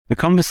The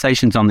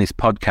conversations on this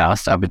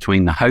podcast are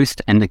between the host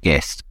and the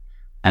guest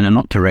and are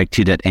not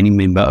directed at any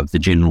member of the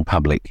general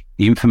public.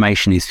 The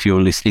information is for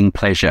your listening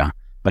pleasure,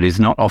 but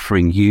is not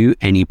offering you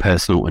any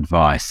personal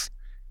advice.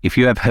 If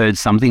you have heard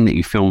something that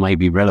you feel may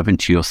be relevant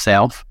to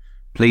yourself,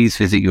 please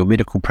visit your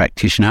medical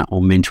practitioner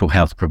or mental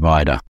health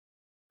provider.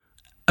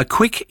 A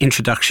quick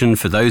introduction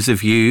for those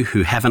of you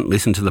who haven't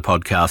listened to the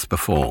podcast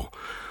before.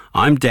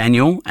 I'm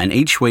Daniel, and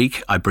each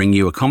week I bring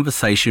you a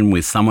conversation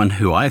with someone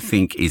who I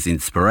think is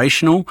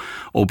inspirational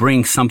or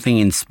brings something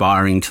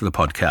inspiring to the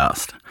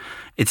podcast.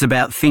 It's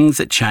about things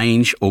that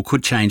change or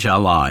could change our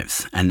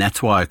lives, and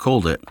that's why I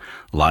called it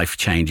Life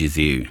Changes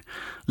You.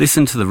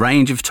 Listen to the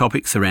range of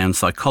topics around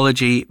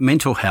psychology,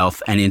 mental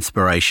health and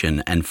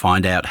inspiration and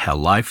find out how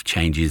life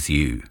changes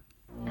you.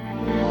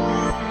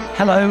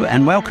 Hello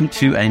and welcome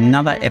to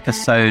another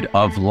episode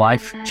of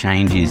Life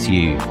Changes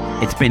You.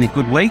 It's been a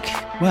good week,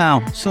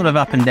 well, sort of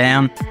up and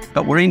down,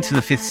 but we're into the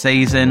 5th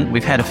season.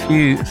 We've had a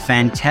few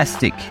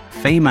fantastic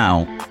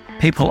female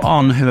people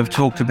on who have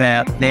talked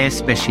about their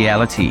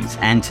specialities.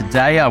 And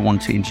today I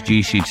want to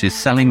introduce you to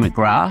Sally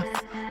McGrath,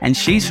 and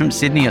she's from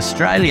Sydney,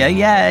 Australia.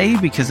 Yay,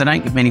 because I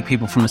don't get many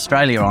people from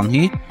Australia on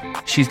here.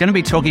 She's going to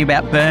be talking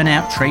about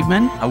burnout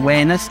treatment,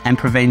 awareness and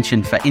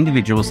prevention for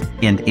individuals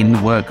and in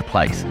the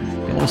workplace.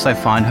 You'll also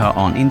find her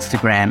on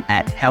Instagram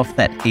at Health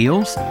That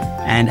Heals.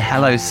 And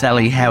hello,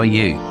 Sally, how are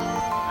you?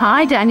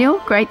 Hi, Daniel.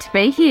 Great to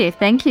be here.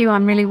 Thank you.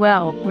 I'm really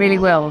well, really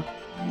well.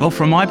 Well,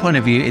 from my point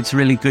of view, it's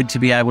really good to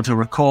be able to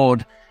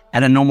record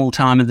at a normal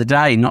time of the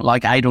day, not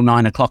like 8 or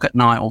 9 o'clock at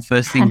night or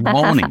first thing in the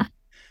morning.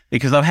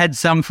 Because I've had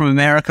some from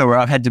America where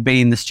I've had to be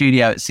in the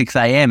studio at 6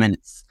 a.m. and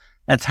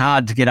that's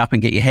hard to get up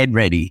and get your head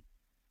ready.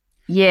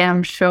 Yeah,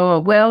 I'm sure.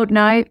 Well,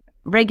 no,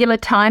 regular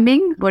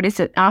timing. What is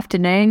it?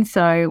 Afternoon.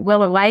 So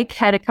well awake,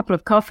 had a couple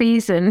of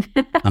coffees and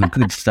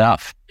Good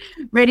stuff.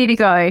 Ready to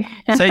go.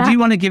 So do you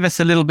want to give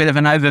us a little bit of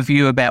an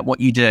overview about what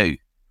you do?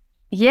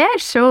 Yeah,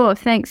 sure.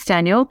 Thanks,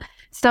 Daniel.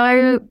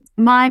 So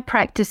my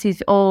practice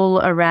is all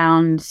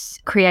around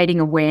creating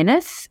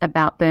awareness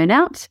about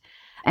burnout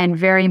and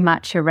very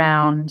much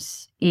around,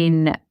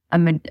 in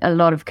a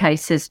lot of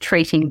cases,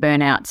 treating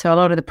burnout. So a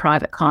lot of the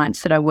private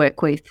clients that I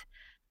work with,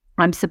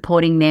 I'm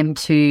supporting them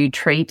to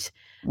treat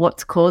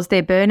what's caused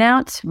their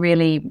burnout,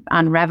 really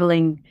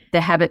unraveling the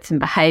habits and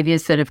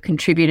behaviours that have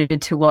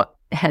contributed to what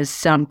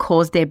has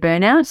caused their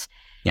burnout.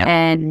 Yep.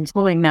 And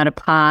pulling that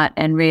apart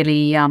and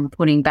really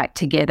putting back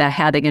together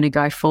how they're going to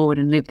go forward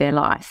and live their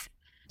life,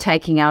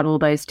 taking out all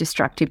those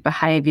destructive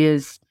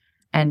behaviours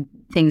and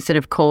things that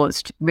have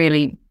caused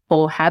really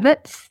poor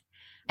habits.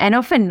 And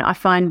often I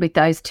find with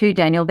those too,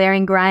 Daniel, they're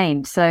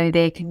ingrained. So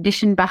they're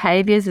conditioned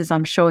behaviours, as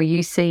I'm sure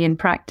you see in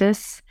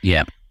practice.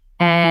 Yeah.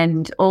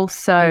 And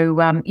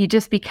also you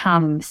just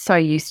become so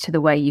used to the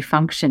way you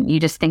function.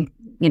 You just think,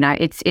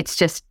 it's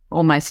just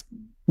almost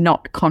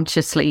not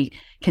consciously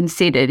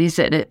considered, is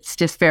it? It's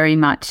just very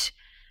much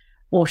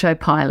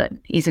autopilot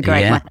is a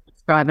great way to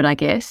describe it, I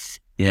guess.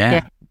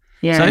 Yeah.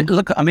 So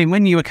look, I mean,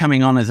 when you were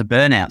coming on as a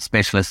burnout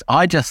specialist,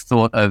 I just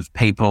thought of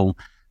people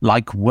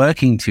like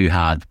working too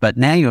hard. But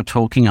now you're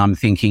talking, I'm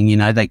thinking,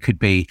 they could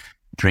be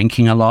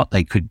drinking a lot.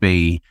 They could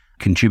be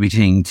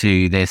contributing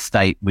to their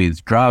state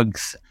with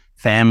drugs,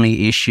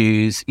 family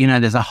issues.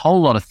 There's a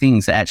whole lot of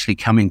things that actually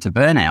come into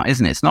burnout,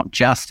 isn't it? It's not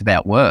just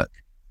about work.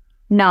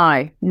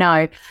 No.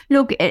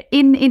 Look,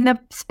 in the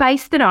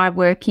space that I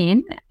work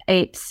in,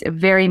 it's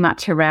very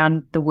much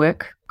around the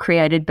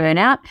work-created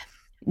burnout.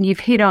 You've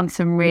hit on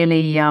some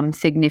really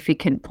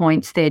significant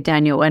points there,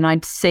 Daniel, and I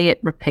see it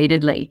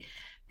repeatedly.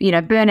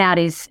 Burnout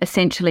is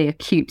essentially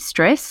acute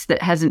stress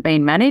that hasn't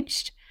been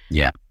managed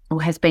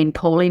or has been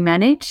poorly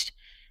managed.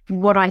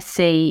 What I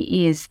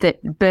see is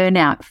that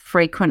burnout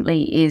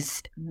frequently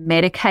is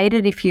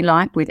medicated, if you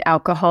like, with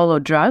alcohol or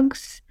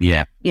drugs.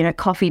 Yeah.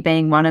 Coffee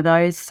being one of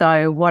those.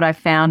 So what I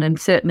found, and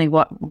certainly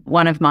what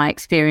one of my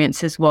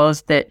experiences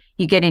was, that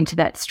you get into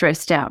that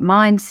stressed out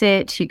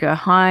mindset, you go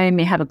home,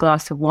 you have a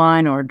glass of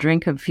wine or a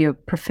drink of your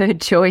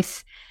preferred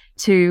choice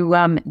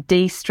to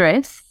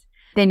de-stress.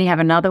 Then you have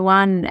another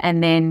one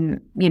and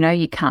then,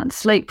 you can't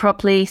sleep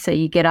properly. So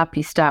you get up,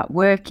 you start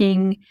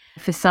working.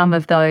 For some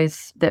of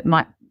those that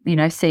might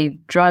see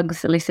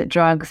drugs, illicit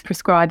drugs,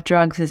 prescribed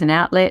drugs as an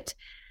outlet,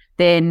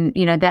 then,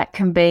 that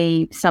can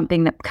be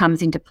something that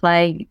comes into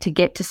play. To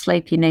get to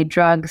sleep, you need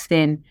drugs.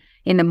 Then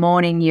in the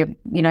morning, you're,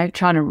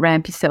 trying to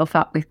ramp yourself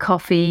up with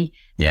coffee,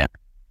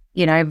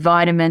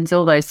 vitamins,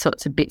 all those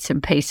sorts of bits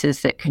and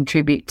pieces that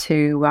contribute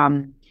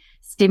to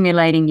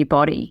stimulating your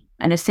body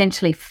and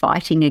essentially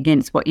fighting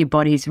against what your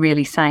body's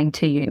really saying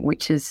to you,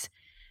 which is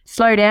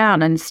slow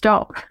down and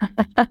stop.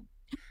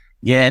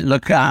 Yeah,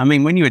 look,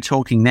 when you were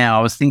talking now,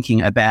 I was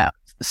thinking about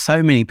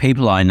so many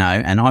people I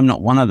know, and I'm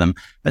not one of them,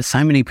 but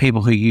so many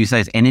people who use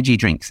those energy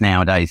drinks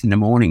nowadays in the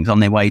mornings on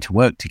their way to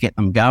work to get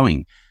them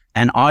going.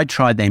 And I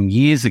tried them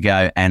years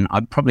ago, and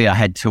I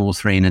had 2 or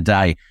 3 in a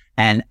day,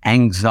 and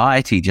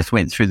anxiety just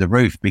went through the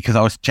roof because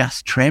I was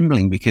just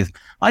trembling because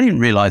I didn't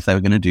realize they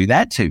were going to do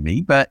that to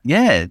me. But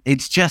yeah,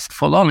 it's just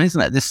full on, isn't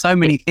it? There's so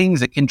many things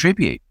that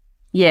contribute.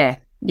 Yeah,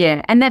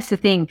 Yeah. And that's the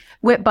thing.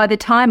 By the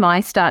time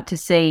I start to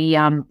see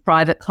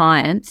private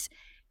clients,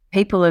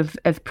 people have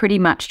pretty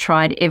much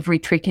tried every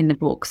trick in the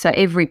book. So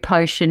every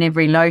potion,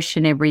 every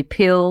lotion, every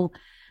pill,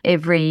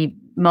 every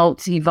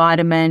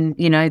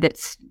multivitamin,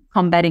 that's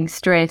combating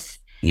stress.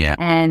 Yeah.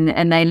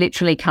 And they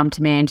literally come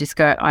to me and just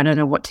go, I don't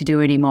know what to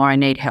do anymore. I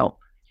need help.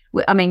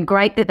 I mean,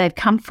 great that they've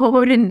come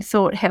forward and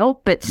sought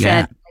help, but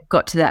sad they've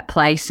got to that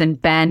place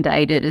and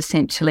band-aided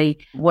essentially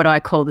what I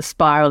call the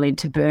spiral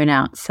into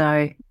burnout.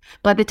 So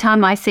by the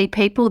time I see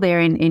people, they're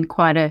in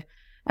quite a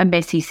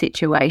messy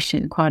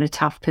situation, quite a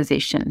tough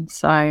position.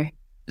 So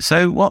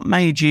what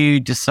made you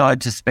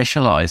decide to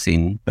specialise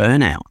in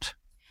burnout?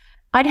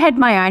 I'd had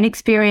my own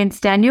experience,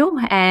 Daniel,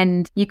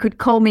 and you could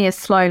call me a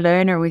slow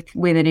learner with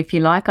it if you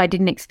like. I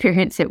didn't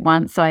experience it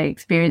once. I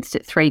experienced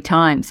it 3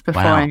 times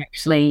before I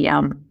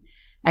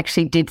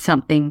actually did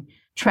something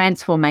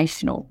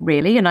transformational,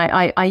 really. And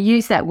I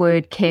use that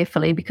word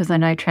carefully because I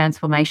know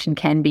transformation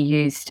can be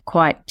used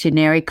quite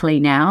generically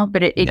now,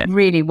 but it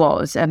really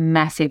was a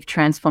massive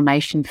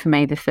transformation for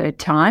me the 3rd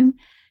time.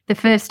 The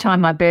first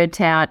time I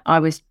burnt out, I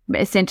was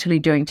essentially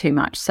doing too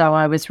much. So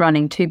I was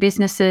running 2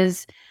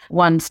 businesses.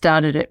 One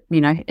started at,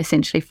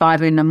 essentially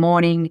 5 in the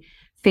morning,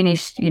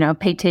 finished, a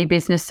PT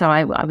business. So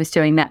I was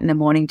doing that in the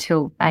morning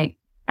till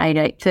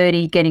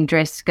 8:30, getting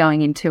dressed,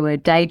 going into a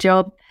day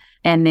job,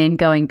 and then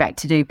going back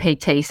to do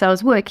PT. So I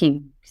was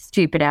working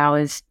stupid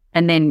hours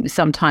and then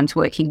sometimes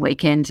working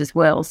weekends as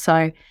well.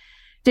 So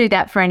do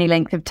that for any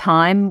length of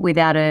time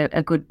without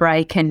a good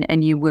break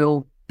and you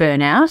will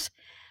burn out.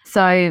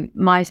 So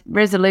my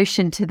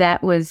resolution to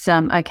that was,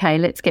 okay,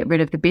 let's get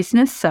rid of the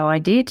business. So I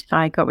did.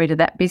 I got rid of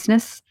that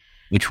business.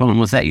 Which one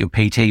was that, your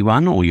PT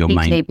one or your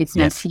main? PT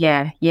business,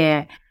 yeah.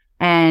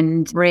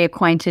 And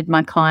reacquainted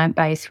my client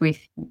base with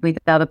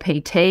other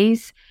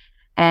PTs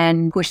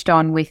and pushed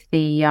on with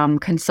the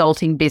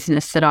consulting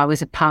business that I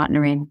was a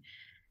partner in.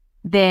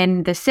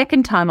 Then the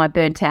second time I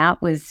burnt out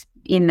was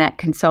in that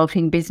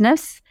consulting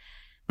business.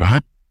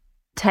 Right.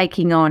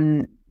 Taking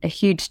on a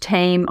huge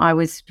team. I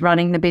was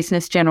running the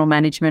business, general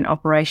management,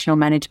 operational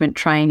management,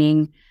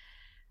 training,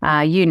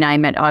 you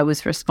name it. I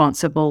was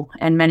responsible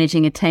and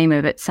managing a team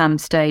of at some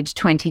stage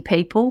 20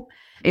 people.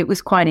 It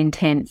was quite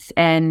intense.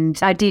 And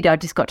I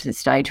just got to the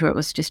stage where it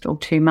was just all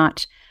too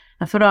much.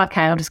 I thought,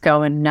 okay, I'll just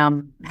go and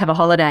have a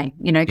holiday,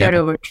 go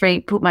to a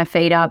retreat, put my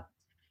feet up,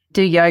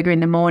 do yoga in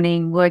the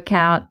morning, work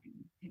out,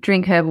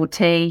 drink herbal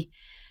tea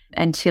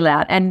and chill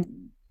out. And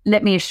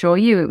let me assure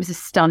you, it was a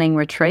stunning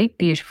retreat,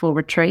 beautiful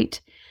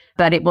retreat,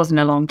 but it wasn't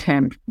a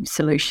long-term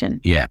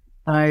solution. Yeah.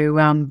 So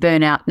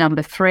burnout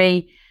number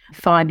 3,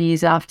 5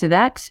 years after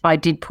that, I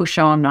did push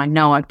on. I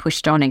know I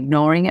pushed on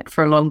ignoring it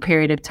for a long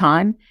period of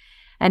time.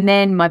 And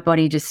then my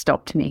body just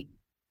stopped me.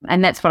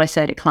 And that's what I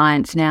say to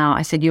clients now.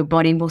 I said, your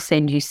body will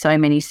send you so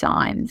many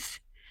signs.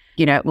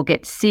 It will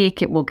get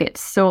sick, it will get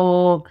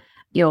sore,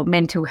 your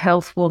mental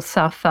health will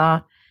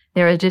suffer.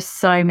 There are just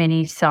so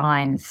many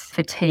signs,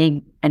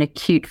 fatigue and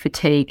acute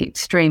fatigue,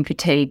 extreme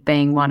fatigue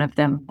being one of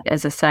them,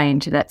 as I say,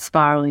 into that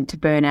spiral into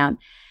burnout.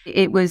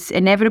 It was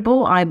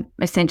inevitable. I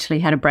essentially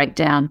had a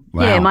breakdown.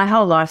 Wow. Yeah, my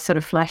whole life sort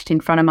of flashed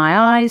in front of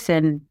my eyes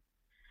and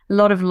a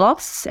lot of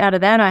loss out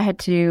of that. I had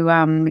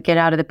to get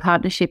out of the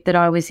partnership that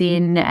I was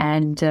in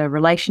and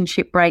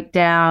relationship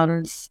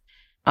breakdowns.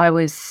 I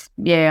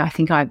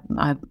think I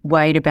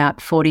weighed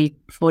about 40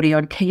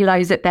 odd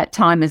kilos at that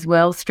time as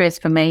well. Stress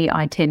for me,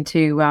 I tend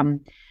to,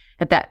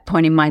 at that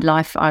point in my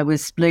life, I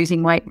was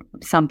losing weight.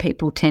 Some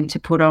people tend to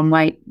put on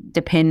weight,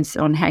 depends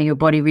on how your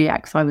body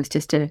reacts. I was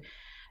just a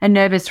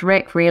nervous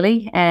wreck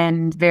really,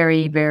 and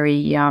very,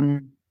 very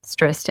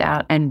stressed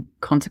out and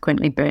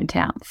consequently burnt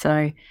out.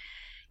 So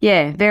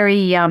yeah,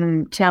 very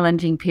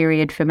challenging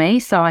period for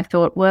me. So I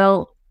thought,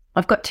 well,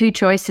 I've got 2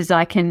 choices.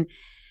 I can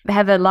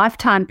have a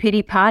lifetime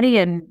pity party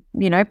and,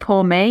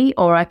 poor me,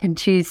 or I can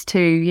choose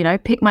to,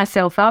 pick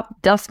myself up,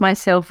 dust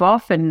myself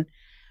off and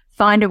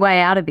find a way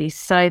out of this.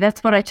 So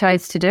that's what I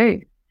chose to do.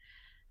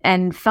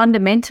 And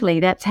fundamentally,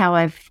 that's how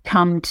I've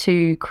come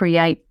to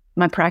create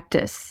my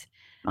practice.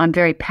 I'm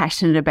very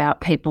passionate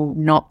about people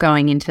not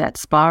going into that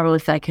spiral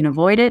if they can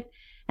avoid it.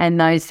 And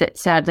those that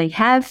sadly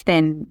have,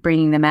 then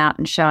bringing them out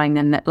and showing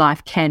them that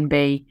life can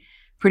be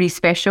pretty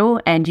special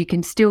and you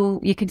can still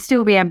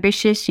be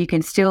ambitious, you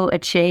can still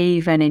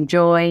achieve and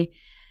enjoy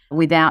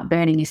without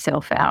burning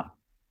yourself out.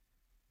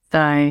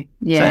 So,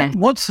 yeah. So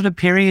what sort of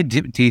period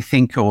do you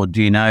think, or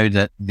do you know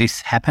that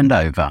this happened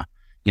over?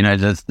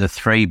 The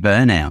 3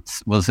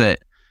 burnouts, was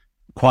it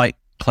quite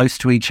close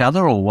to each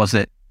other or was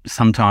it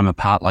sometime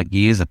apart, like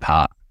years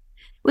apart?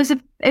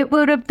 It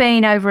would have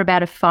been over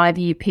about a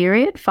 5-year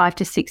period, 5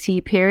 to 6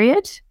 year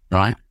period.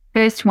 Right.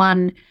 First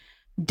one,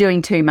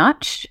 doing too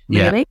much,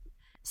 really. Yeah.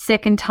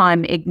 Second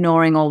time,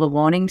 ignoring all the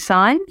warning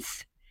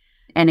signs.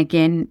 And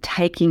again,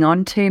 taking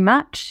on too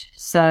much.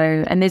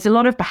 So, and there's a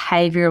lot of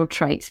behavioural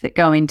traits that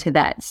go into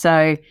that.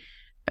 So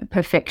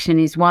perfection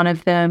is one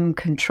of them.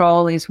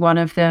 Control is one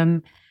of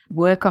them.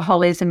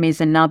 Workaholism is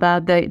another.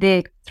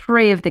 They're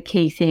 3 of the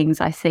key things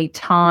I see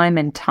time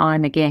and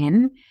time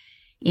again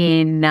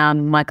in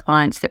my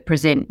clients that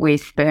present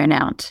with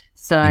burnout.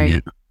 So, Yeah.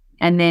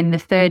 and then the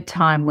third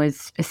time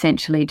was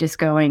essentially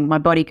just my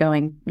body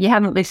going, you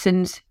haven't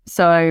listened,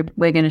 so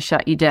we're going to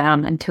shut you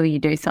down until you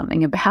do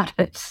something about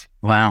it.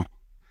 Wow.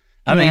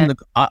 I mean,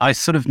 look, I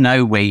sort of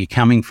know where you're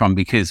coming from,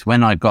 because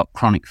when I got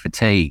chronic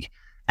fatigue,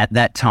 at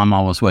that time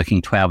I was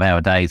working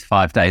 12-hour days,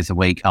 5 days a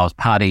week. I was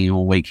partying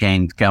all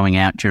weekend, going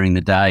out during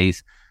the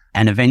days.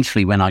 And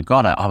eventually when I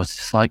got it, I was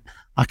just like,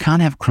 I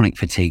can't have chronic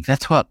fatigue.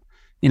 That's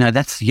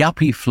that's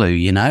yuppie flu,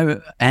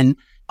 And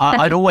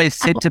I'd always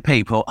said to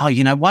people,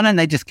 why don't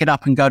they just get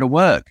up and go to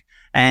work?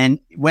 And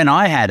when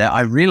I had it,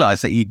 I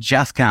realized that you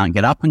just can't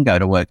get up and go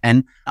to work.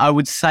 And I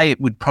would say it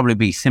would probably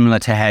be similar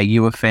to how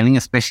you were feeling,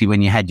 especially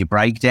when you had your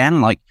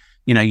breakdown. Like,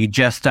 you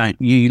just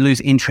you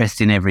lose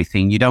interest in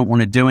everything. You don't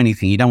want to do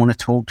anything. You don't want to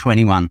talk to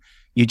anyone.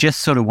 You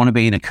just sort of want to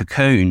be in a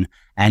cocoon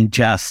and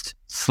just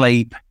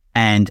sleep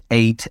and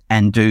eat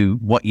and do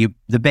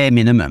the bare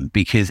minimum,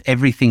 because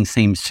everything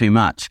seems too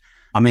much.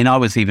 I mean, I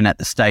was even at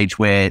the stage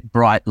where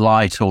bright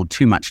light or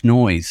too much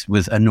noise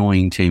was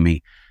annoying to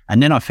me.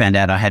 And then I found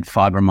out I had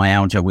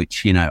fibromyalgia,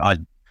 which,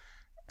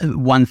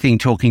 one thing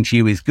talking to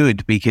you is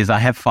good, because I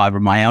have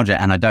fibromyalgia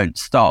and I don't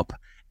stop.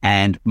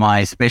 And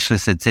my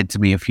specialist had said to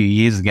me a few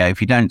years ago,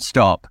 if you don't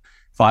stop,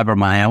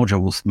 fibromyalgia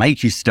will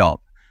make you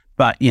stop.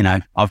 But,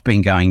 I've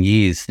been going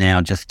years now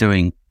just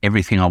doing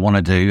everything I want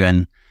to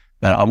do.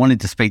 But I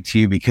wanted to speak to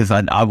you because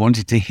I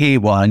wanted to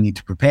hear why I need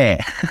to prepare.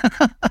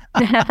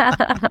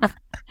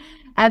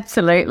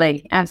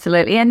 Absolutely.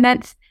 Absolutely. And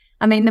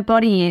the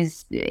body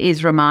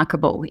is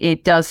remarkable.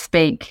 It does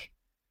speak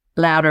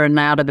louder and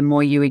louder the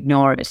more you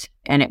ignore it,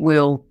 and it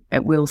will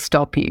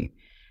stop you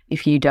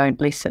if you don't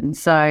listen.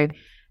 So,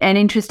 and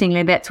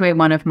interestingly, that's where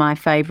one of my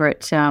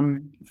favorite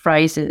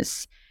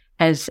phrases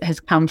has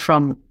come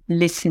from: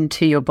 listen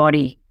to your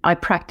body. I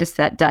practice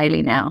that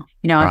daily now.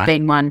 I've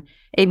been one,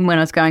 even when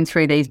I was going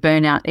through these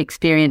burnout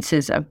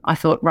experiences, I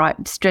thought, right,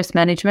 stress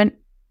management,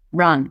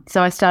 run.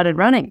 So I started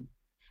running.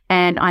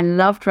 And I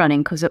loved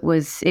running because it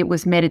was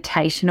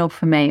meditational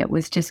for me. It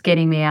was just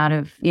getting me out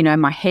of,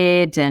 my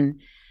head and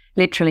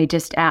literally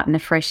just out in the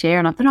fresh air.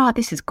 And I thought,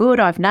 this is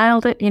good. I've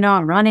nailed it.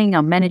 I'm running.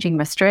 I'm managing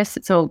my stress.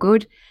 It's all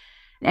good.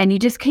 And you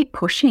just keep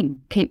pushing.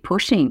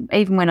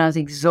 Even when I was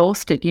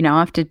exhausted,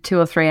 after 2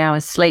 or 3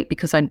 hours sleep,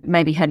 because I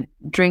maybe had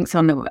drinks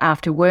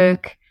after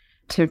work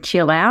to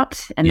chill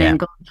out, and then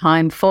gone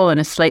home, fallen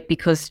asleep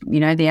because,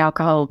 the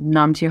alcohol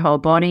numbs your whole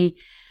body.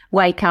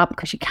 Wake up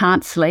because you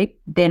can't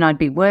sleep, then I'd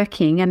be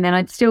working, and then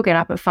I'd still get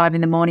up at 5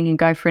 a.m. and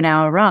go for an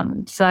hour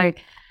run. So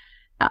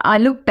I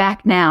look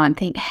back now and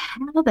think,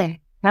 how the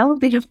hell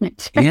did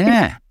it?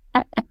 Yeah.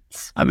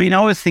 I mean,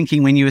 I was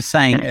thinking when you were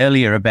saying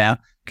earlier about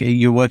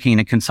you're working in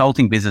a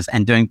consulting business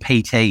and doing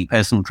PT,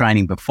 personal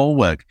training, before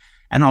work.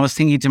 And I was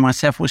thinking to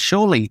myself, well,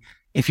 surely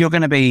if you're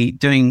going to be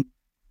doing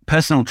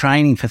personal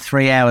training for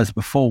 3 hours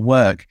before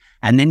work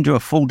and then do a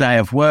full day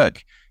of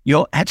work,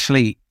 you're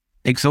actually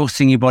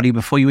exhausting your body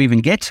before you even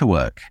get to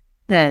work.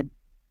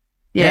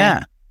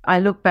 Yeah. I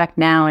look back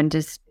now and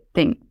just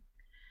think,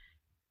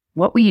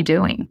 what were you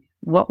doing?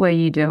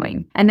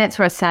 And that's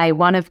where I say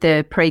one of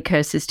the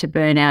precursors to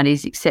burnout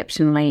is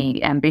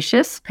exceptionally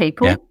ambitious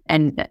people. Yeah.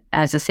 And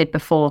as I said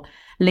before,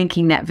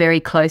 linking that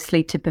very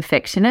closely to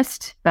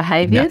perfectionist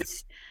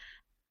behaviors.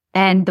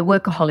 Yeah. And the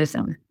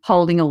workaholism,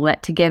 holding all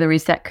that together,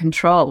 is that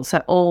control.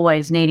 So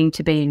always needing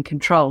to be in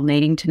control,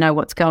 needing to know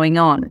what's going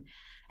on.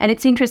 And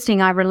it's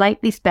interesting, I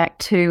relate this back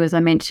to, as I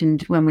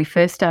mentioned when we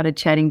first started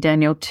chatting,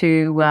 Daniel,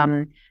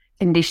 to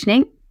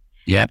conditioning.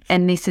 Yeah.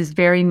 And this is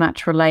very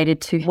much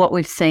related to what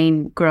we've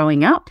seen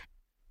growing up.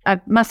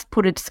 I must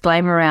put a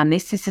disclaimer around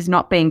this. This is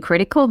not being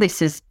critical.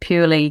 This is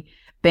purely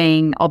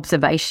being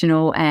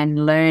observational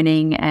and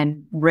learning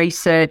and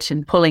research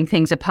and pulling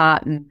things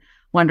apart and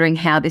wondering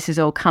how this has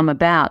all come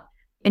about.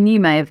 And you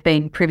may have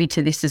been privy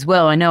to this as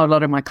well. I know a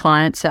lot of my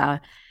clients are.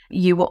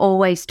 You were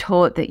always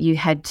taught that you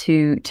had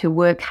to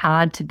work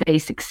hard to be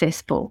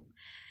successful.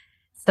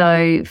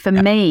 So for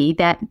me,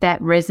 that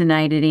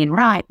resonated in,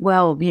 right,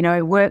 well,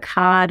 work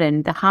hard,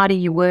 and the harder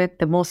you work,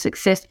 the more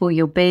successful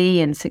you'll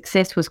be. And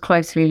success was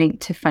closely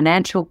linked to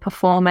financial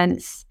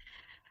performance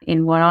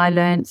in what I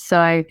learned.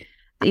 So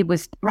it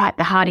was, right,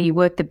 the harder you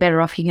work, the better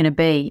off you're going to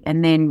be.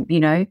 And then,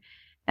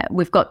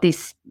 we've got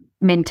this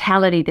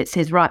mentality that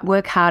says, right,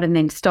 work hard and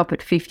then stop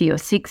at 50 or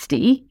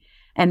 60,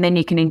 and then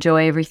you can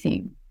enjoy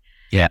everything.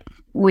 Yeah.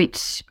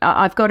 Which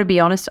I've got to be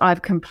honest,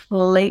 I've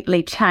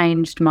completely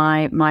changed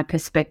my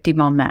perspective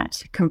on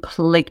that,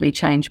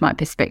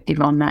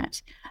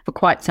 for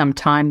quite some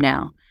time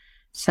now.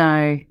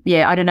 So,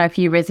 yeah, I don't know if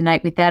you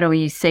resonate with that or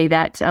you see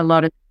that a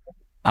lot of.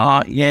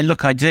 Yeah,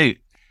 look, I do.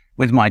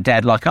 With my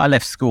dad, like I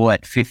left school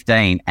at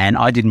 15 and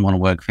I didn't want to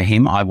work for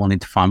him. I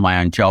wanted to find my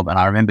own job. And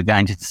I remember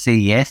going to the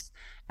CES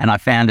and I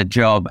found a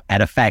job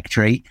at a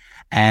factory.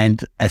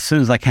 And as soon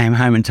as I came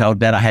home and told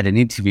Dad I had an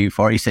interview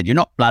for it, he said, "You're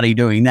not bloody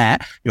doing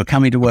that. You're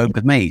coming to work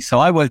with me." So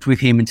I worked with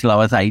him until I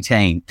was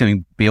 18,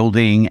 doing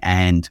building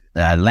and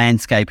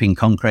landscaping,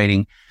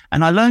 concreting.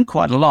 And I learned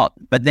quite a lot.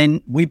 But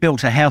then we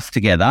built a house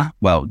together.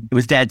 Well, it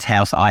was Dad's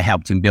house. I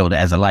helped him build it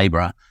as a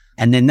labourer.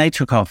 And then they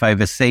took off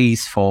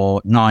overseas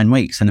for 9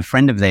 weeks. And a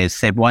friend of theirs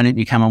said, why don't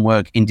you come and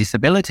work in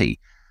disability?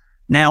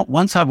 Now,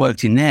 once I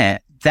worked in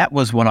there, that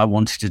was what I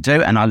wanted to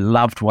do. And I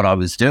loved what I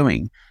was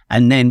doing.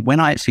 And then when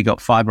I actually got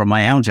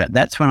fibromyalgia,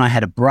 that's when I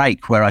had a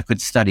break where I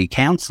could study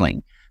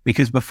counselling,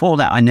 because before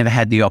that, I never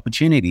had the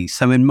opportunity.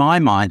 So in my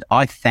mind,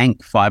 I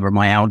thank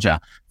fibromyalgia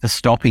for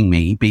stopping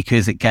me,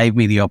 because it gave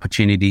me the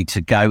opportunity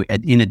to go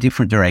in a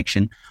different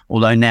direction,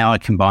 although now I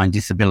combine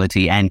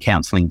disability and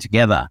counselling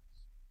together.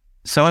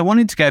 So I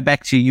wanted to go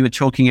back to, you were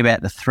talking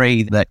about the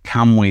 3 that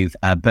come with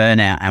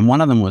burnout, and one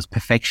of them was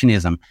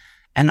perfectionism.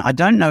 And I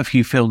don't know if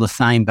you feel the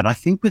same, but I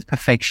think with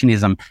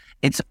perfectionism,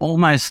 it's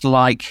almost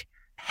like,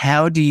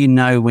 how do you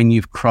know when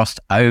you've crossed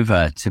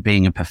over to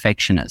being a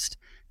perfectionist?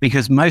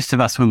 Because most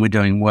of us, when we're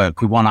doing work,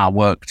 we want our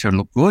work to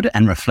look good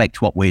and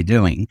reflect what we're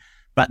doing.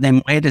 But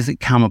then where does it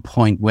come a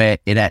point where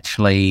it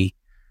actually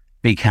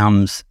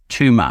becomes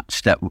too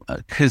much? That,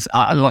 because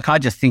I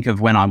just think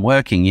of when I'm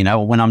working, you know,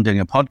 or when I'm doing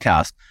a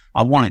podcast,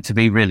 I want it to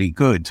be really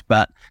good.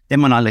 But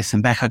then when I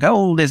listen back, I go,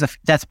 oh,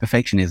 that's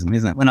perfectionism,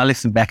 isn't it? When I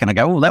listen back and I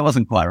go, oh, that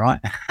wasn't quite right.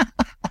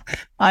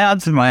 I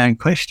answered my own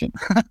question.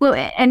 Well,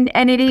 and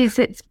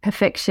it's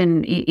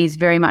perfection is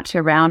very much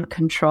around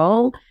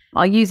control.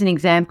 I'll use an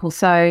example.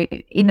 So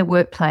in the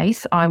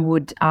workplace, I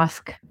would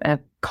ask a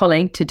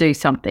colleague to do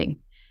something.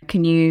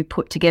 Can you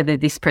put together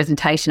this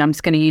presentation? I'm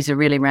just going to use a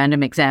really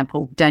random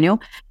example, Daniel.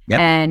 Yep.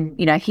 And,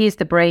 you know, here's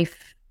the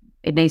brief.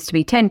 It needs to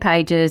be 10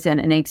 pages and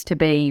it needs to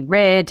be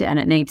read and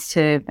it needs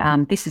to,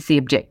 this is the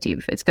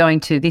objective. It's going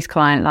to this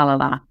client, la, la,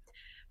 la.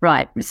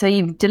 Right. So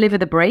you deliver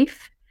the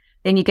brief,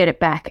 then you get it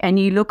back and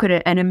you look at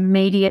it and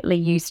immediately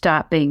you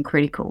start being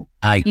critical.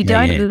 You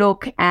don't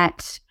look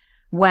at,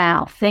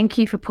 wow, thank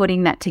you for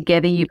putting that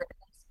together. You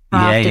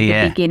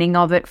crafted the beginning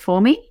of it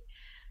for me.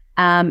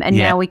 And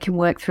now we can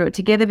work through it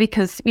together,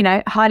 because, you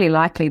know, highly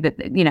likely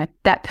that, you know,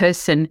 that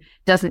person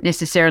doesn't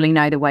necessarily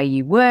know the way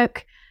you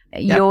work.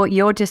 Yep.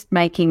 You're just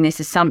making this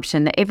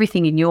assumption that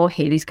everything in your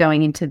head is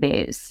going into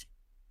theirs.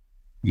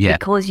 Yeah.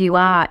 Because you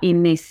are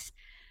in this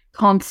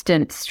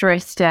constant,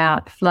 stressed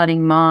out,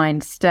 flooding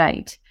mind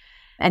state.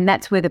 And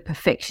that's where the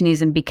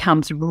perfectionism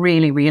becomes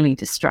really, really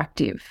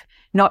destructive,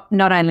 not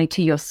only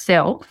to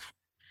yourself,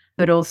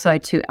 but also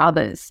to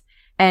others.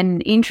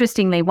 And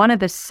interestingly, one of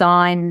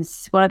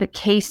the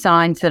key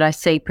signs that I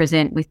see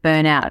present with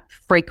burnout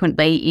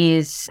frequently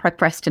is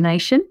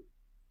procrastination.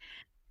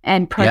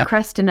 And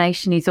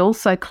procrastination is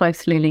also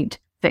closely linked to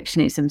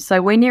perfectionism.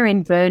 So when you're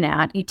in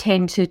burnout, you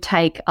tend to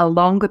take a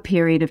longer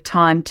period of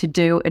time to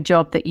do a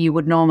job that you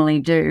would normally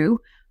do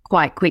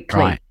quite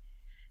quickly. Right.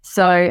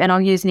 So, and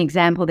I'll use an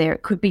example there.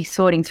 It could be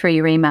sorting through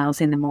your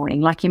emails in the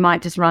morning. Like you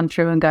might just run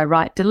through and go,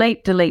 right,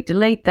 delete, delete,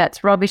 delete.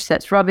 That's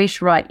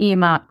rubbish. Right,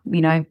 earmark,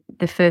 you know,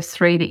 the first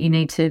 3 that you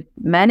need to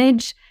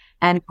manage,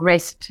 and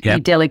rest you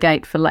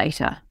delegate for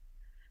later.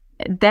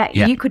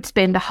 You could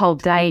spend a whole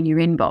day in your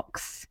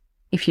inbox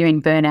if you're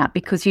in burnout,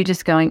 because you're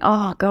just going,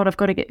 oh God, I've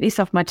got to get this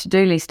off my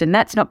to-do list, and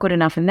that's not good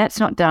enough, and that's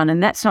not done,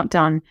 and that's not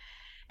done.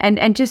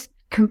 And just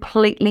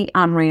completely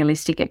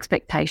unrealistic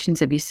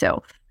expectations of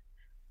yourself.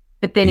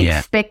 But then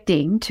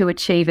expecting to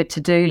achieve a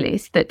to-do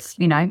list that's,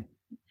 you know,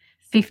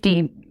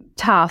 50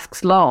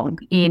 tasks long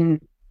in,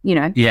 you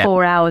know,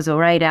 4 hours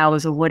or 8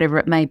 hours or whatever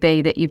it may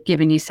be that you've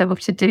given yourself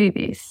to do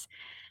this.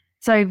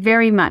 So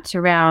very much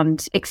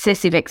around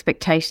excessive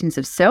expectations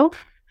of self,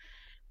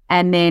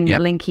 and then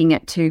linking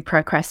it to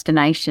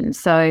procrastination.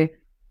 So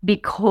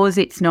because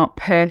it's not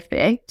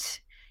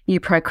perfect, you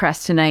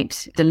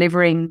procrastinate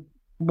delivering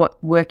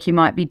what work you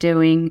might be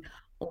doing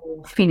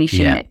or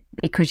finishing it,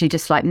 because you're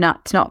just like, no,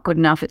 it's not good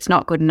enough. It's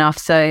not good enough.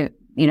 So,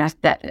 you know,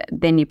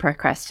 then you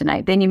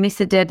procrastinate. Then you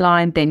miss a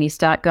deadline. Then you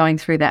start going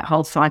through that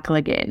whole cycle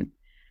again,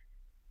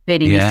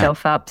 beating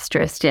yourself up,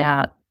 stressed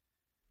out,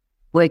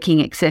 working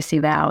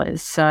excessive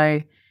hours.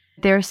 So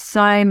there are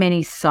so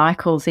many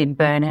cycles in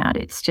burnout.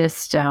 It's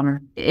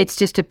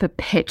just a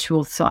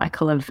perpetual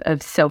cycle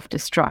of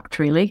self-destruct,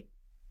 really.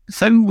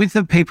 So with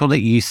the people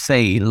that you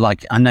see,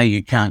 like, I know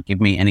you can't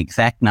give me an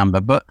exact number,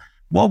 but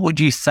what would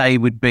you say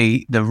would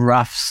be the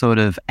rough sort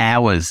of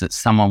hours that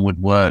someone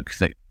would work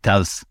that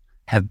does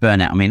have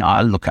burnout? I mean,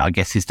 I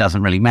guess this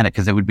doesn't really matter,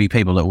 because there would be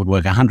people that would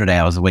work 100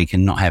 hours a week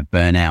and not have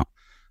burnout.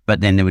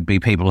 But then there would be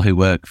people who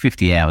work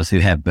 50 hours who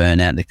have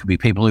burnout. There could be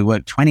people who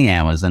work 20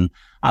 hours and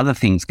other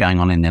things going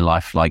on in their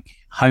life, like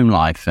home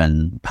life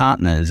and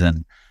partners.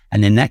 And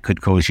then that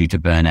could cause you to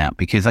burn out,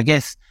 because I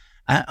guess,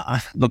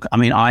 look, I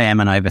mean, I am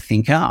an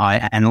overthinker.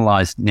 I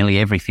analyze nearly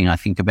everything I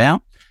think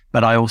about,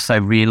 but I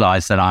also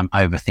realize that I'm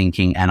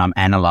overthinking and I'm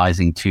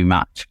analyzing too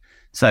much.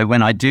 So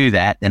when I do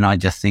that, then I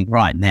just think,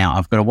 right, now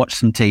I've got to watch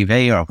some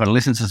TV, or I've got to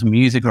listen to some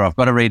music, or I've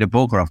got to read a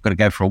book, or I've got to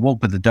go for a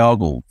walk with the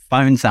dog, or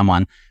phone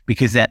someone,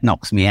 because that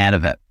knocks me out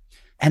of it.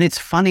 And it's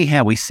funny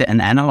how we sit and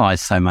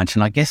analyze so much.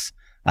 And I guess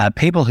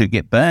people who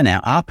get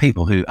burnout are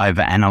people who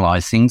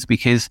overanalyze things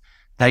because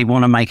they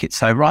want to make it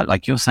so right.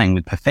 Like you're saying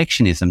with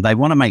perfectionism, they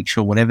want to make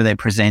sure whatever they're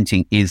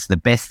presenting is the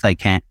best they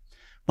can.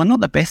 Well,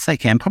 not the best they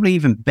can, probably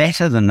even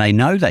better than they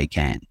know they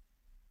can.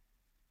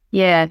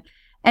 Yeah.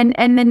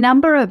 And the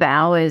number of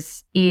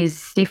hours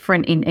is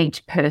different in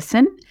each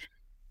person.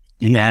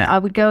 Yeah. I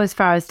would go as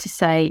far as to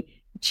say,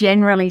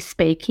 generally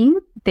speaking,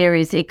 there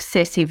is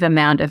excessive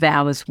amount of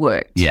hours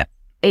worked. Yeah.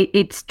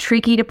 It's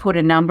tricky to put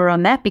a number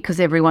on that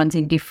because everyone's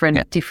in different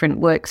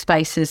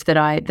workspaces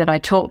that I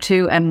talk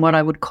to, and what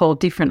I would call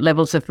different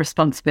levels of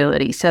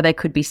responsibility. So they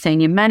could be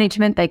senior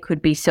management, they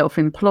could be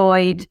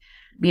self-employed,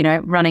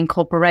 running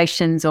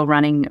corporations or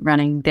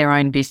running their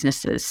own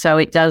businesses. So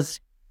it does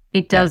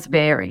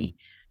vary.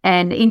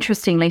 And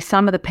interestingly,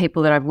 some of the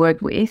people that I've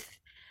worked with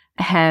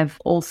have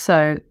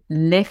also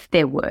left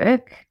their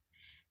work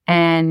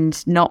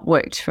and not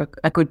worked for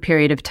a good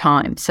period of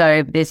time.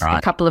 So there's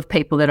a couple of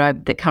people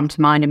that come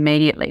to mind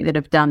immediately that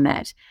have done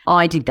that.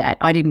 I did that.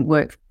 I didn't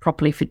work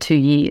properly for 2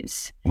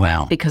 years.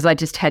 Wow. Because I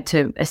just had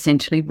to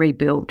essentially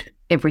rebuild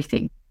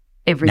everything.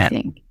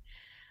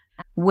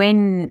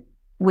 When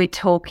we're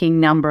talking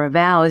number of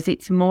hours,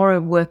 it's more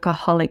a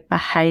workaholic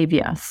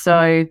behavior.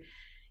 So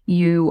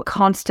you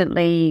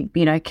constantly,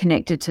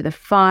 connected to the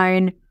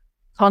phone,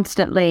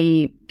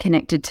 constantly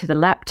connected to the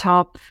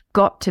laptop,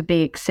 got to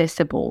be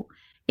accessible.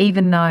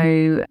 Even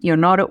though you're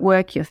not at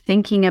work, you're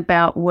thinking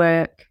about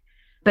work,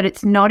 but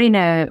it's not in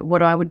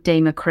what I would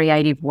deem a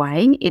creative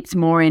way. It's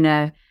more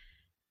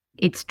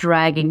it's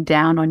dragging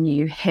down on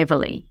you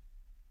heavily.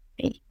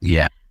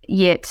 Yeah.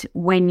 Yet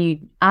when you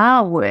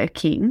are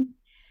working,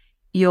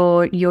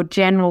 your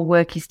general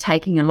work is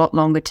taking a lot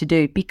longer to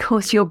do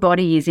because your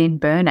body is in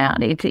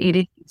burnout. It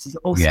is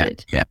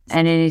exhausted. Yeah.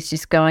 And it is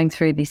just going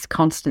through this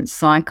constant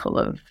cycle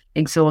of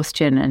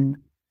exhaustion and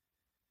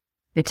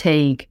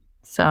fatigue.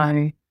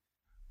 So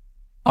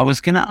I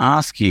was going to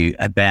ask you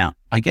about,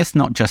 I guess,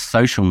 not just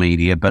social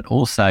media, but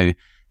also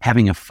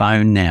having a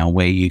phone now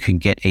where you can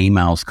get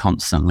emails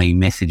constantly,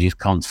 messages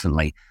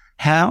constantly.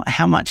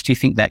 How much do you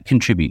think that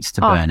contributes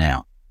to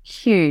burnout?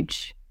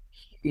 Huge.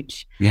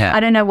 Yeah.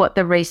 I don't know what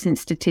the recent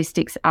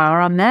statistics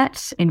are on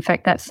that. In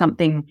fact, that's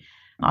something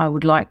I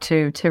would like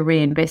to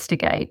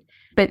reinvestigate.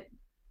 But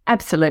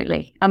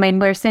absolutely. I mean,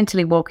 we're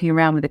essentially walking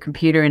around with a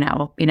computer in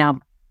our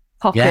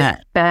pocket,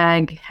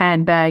 bag,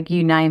 handbag,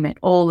 you name it,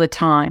 all the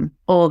time.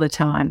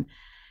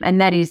 And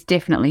that is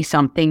definitely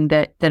something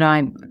that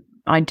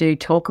I do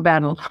talk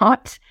about a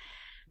lot.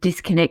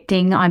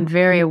 Disconnecting, I'm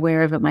very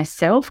aware of it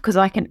myself because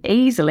I can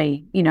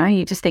easily,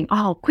 you just think,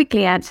 I'll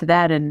quickly answer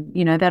that and,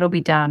 that'll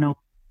be done. Or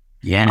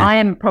I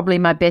am probably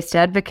my best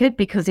advocate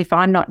because if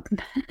I'm not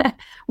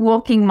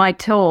walking my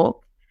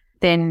talk,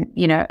 then,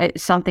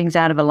 something's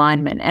out of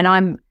alignment.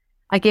 And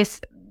I guess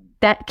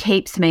that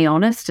keeps me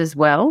honest as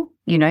well,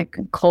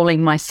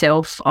 calling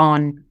myself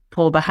on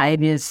poor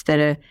behaviours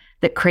that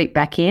creep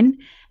back in.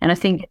 And I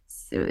think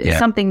it's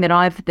something that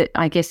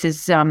I guess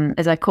is,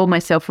 as I call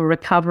myself a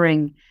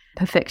recovering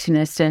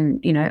perfectionist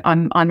and,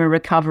 I'm a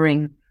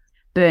recovering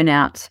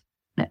burnout,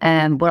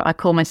 and what I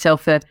call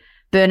myself a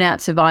burnout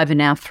survivor,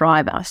 now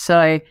thriver.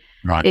 So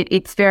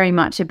it's very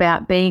much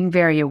about being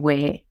very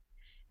aware.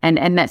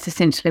 And that's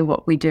essentially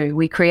what we do.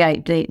 We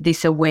create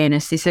this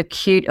awareness, this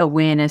acute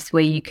awareness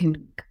where you can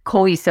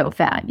call yourself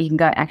out. You can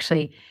go,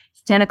 actually,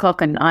 it's 10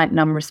 o'clock at night and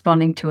I'm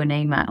responding to an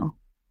email.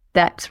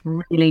 That's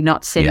really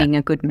not sending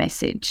a good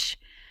message.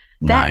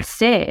 No. That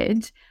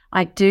said,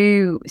 I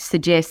do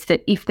suggest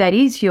that if that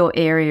is your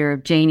area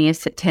of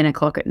genius at 10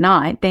 o'clock at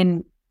night,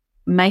 then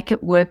make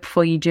it work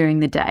for you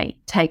during the day.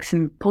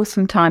 Pull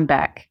some time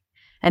back.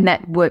 And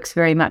that works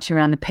very much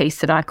around the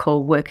piece that I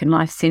call work and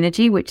life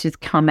synergy, which has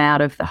come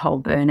out of the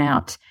whole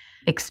burnout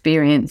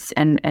experience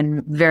and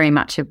very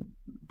much of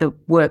the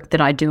work that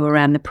I do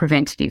around the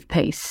preventative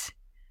piece.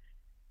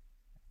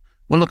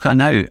 Well, look, I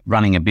know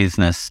running a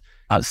business,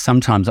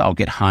 sometimes I'll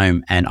get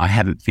home and I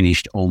haven't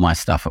finished all my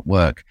stuff at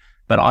work,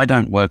 but I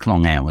don't work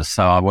long hours.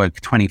 So I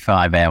work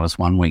 25 hours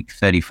one week,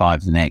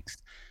 35 the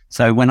next.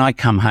 So when I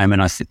come home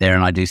and I sit there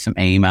and I do some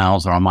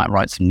emails or I might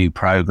write some new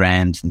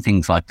programs and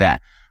things like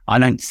that, I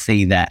don't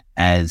see that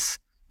as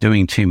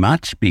doing too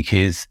much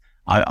because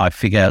I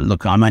figure,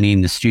 look, I'm only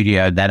in the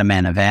studio that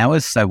amount of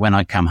hours. So when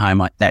I come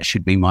home, that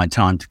should be my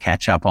time to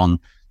catch up on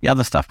the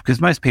other stuff because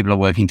most people are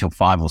working till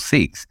 5 or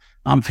 6.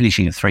 I'm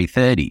finishing at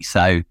 3:30.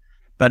 So,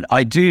 but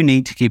I do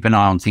need to keep an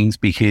eye on things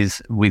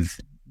because with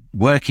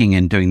working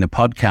and doing the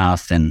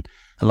podcast, and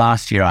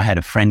last year I had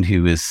a friend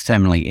who was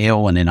terminally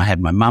ill, and then I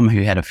had my mum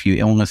who had a few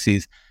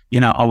illnesses.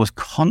 I was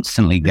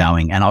constantly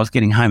going, and I was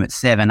getting home at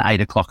 7, 8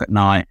 o'clock at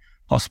night,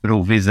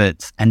 hospital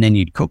visits, and then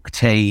you'd cook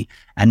tea,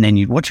 and then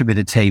you'd watch a bit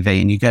of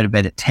TV, and you go to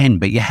bed at 10,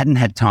 but you hadn't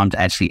had time to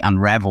actually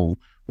unravel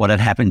what had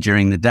happened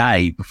during the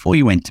day before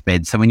you went to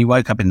bed. So when you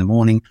woke up in the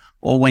morning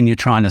or when you're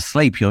trying to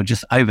sleep, you're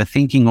just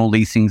overthinking all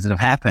these things that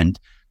have happened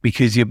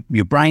because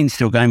your brain's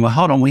still going, well,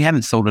 hold on, we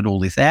haven't sorted all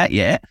this out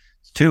yet.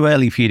 It's too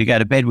early for you to go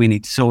to bed. We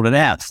need to sort it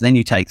out. So then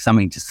you take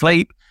something to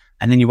sleep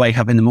and then you wake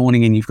up in the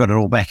morning and you've got it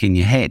all back in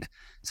your head.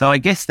 So I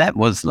guess that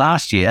was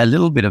last year, a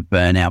little bit of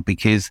burnout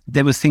because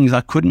there was things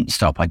I couldn't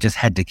stop. I just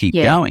had to keep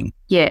going.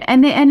 Yeah.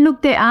 And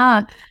look, there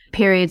are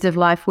periods of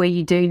life where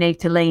you do need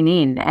to lean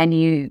in and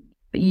you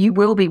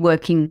will be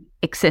working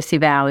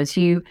excessive hours.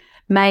 You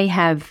may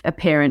have a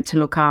parent to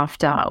look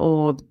after,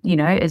 or,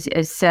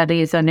 as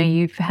sadly as I know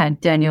you've had,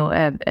 Daniel,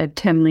 a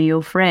terminally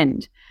ill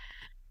friend.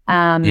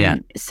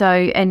 So,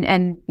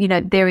 and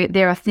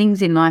there are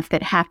things in life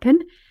that happen,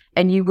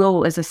 and you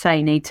will, as I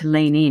say, need to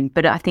lean in.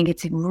 But I think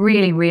it's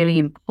really, really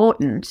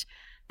important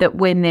that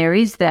when there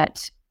is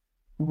that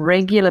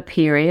regular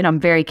period, I'm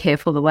very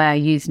careful the way I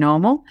use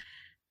normal,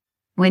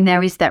 when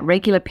there is that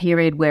regular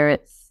period where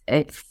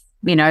it's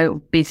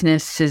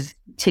business is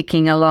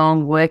ticking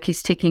along, work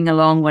is ticking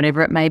along,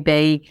 whatever it may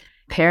be,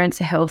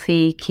 parents are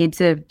healthy, kids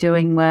are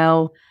doing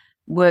well,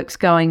 work's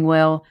going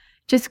well,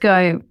 just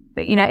go,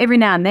 every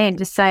now and then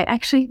just say,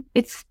 actually,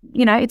 it's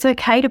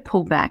okay to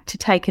pull back, to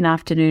take an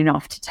afternoon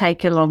off, to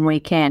take a long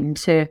weekend,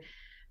 to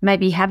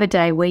maybe have a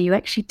day where you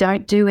actually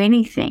don't do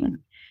anything.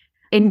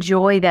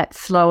 Enjoy that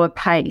slower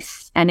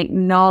pace and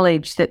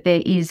acknowledge that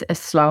there is a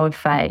slower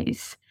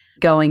phase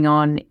going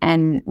on.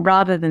 And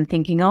rather than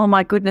thinking, oh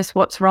my goodness,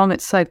 what's wrong?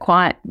 It's so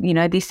quiet.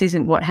 This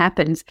isn't what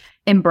happens.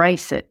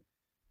 Embrace it,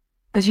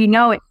 because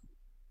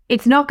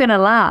it's not going to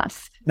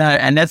last. No,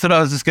 and that's what I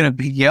was just going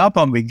to pick you up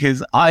on,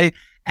 because I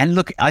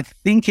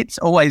think it's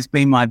always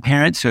been my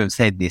parents who have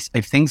said this.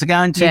 If things are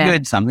going too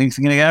good, something's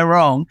going to go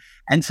wrong.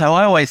 And so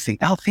I always think,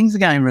 oh, things are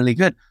going really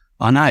good.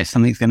 Oh no,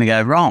 something's going to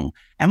go wrong.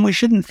 And we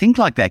shouldn't think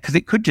like that, because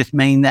it could just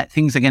mean that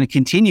things are going to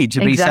continue to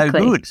be so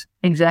good.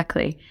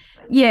 Exactly.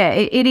 Yeah,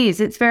 it is.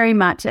 It's very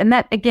much. And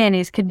that, again,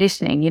 is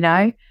conditioning, You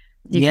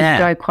can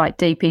go quite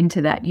deep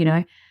into that,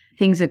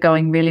 Things are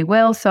going really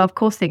well, so of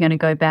course they're going to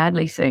go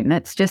badly soon.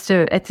 That's just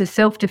it's a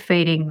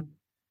self-defeating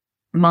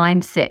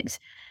mindset,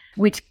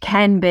 which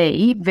can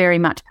be very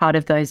much part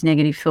of those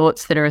negative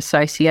thoughts that are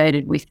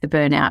associated with the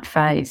burnout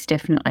phase.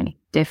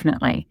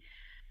 Definitely.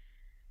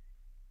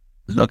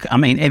 Look, I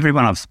mean,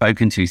 everyone I've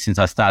spoken to since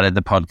I started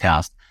the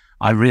podcast,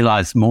 I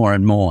realise more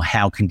and more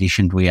how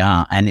conditioned we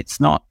are. And it's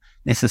not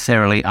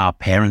necessarily our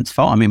parents'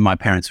 fault. I mean, my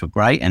parents were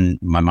great and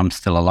my mum's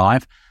still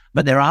alive,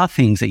 but there are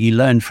things that you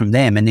learn from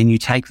them and then you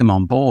take them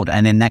on board,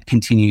 and then that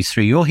continues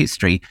through your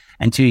history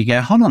until you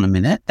go, hold on a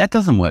minute, that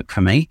doesn't work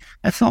for me.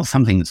 That's not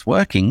something that's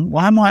working.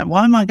 Why am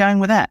I going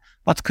with that?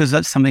 Well, it's because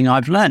that's something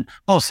I've learned.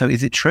 Oh, so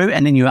is it true?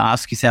 And then you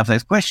ask yourself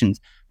those questions.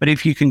 But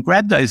if you can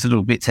grab those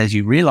little bits as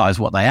you realise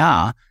what they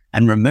are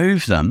and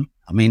remove them,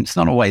 I mean, it's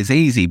not always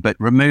easy, but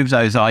remove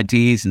those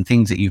ideas and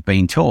things that you've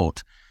been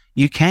taught,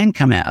 you can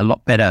come out a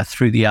lot better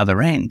through the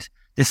other end.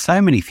 There's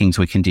so many things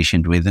we're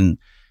conditioned with, and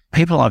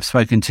people I've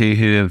spoken to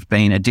who have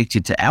been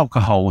addicted to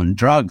alcohol and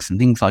drugs and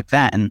things like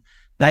that, and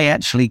they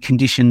actually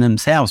condition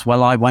themselves.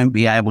 Well, I won't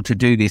be able to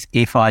do this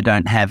if I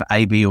don't have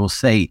A, B, or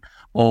C.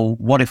 Or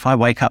what if I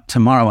wake up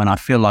tomorrow and I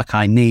feel like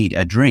I need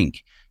a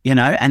drink?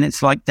 And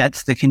it's like,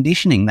 that's the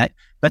conditioning.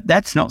 But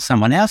that's not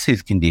someone else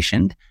who's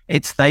conditioned.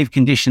 It's they've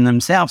conditioned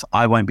themselves.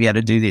 I won't be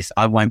able to do this.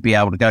 I won't be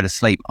able to go to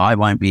sleep. I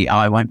won't be.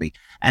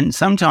 And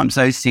sometimes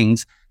those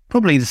things,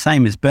 probably the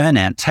same as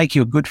burnout, take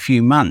you a good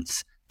few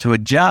months to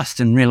adjust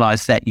and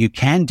realize that you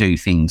can do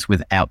things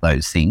without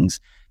those things.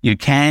 You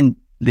can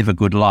live a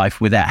good life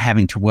without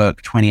having to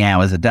work 20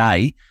 hours a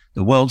day.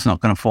 The world's not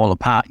going to fall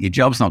apart. Your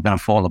job's not going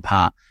to fall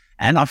apart.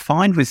 And I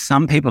find with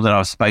some people that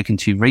I've spoken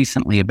to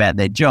recently about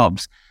their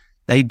jobs,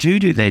 they do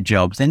their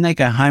jobs, then they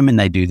go home and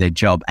they do their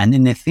job, and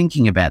then they're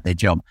thinking about their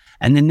job,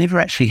 and they're never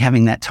actually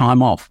having that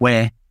time off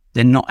where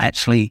they're not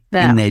actually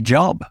in their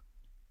job.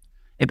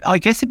 I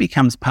guess it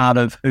becomes part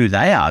of who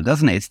they are,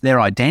 doesn't it? It's their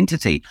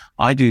identity.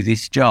 I do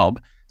this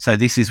job, so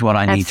this is what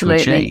I need to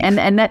achieve.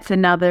 And that's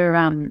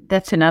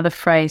another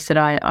phrase that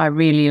I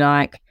really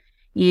like,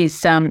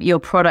 is your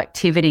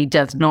productivity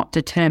does not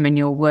determine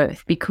your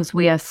worth, because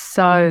we are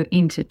so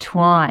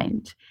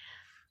intertwined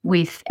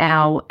with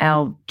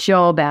our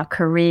job, our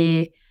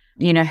career,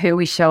 who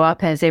we show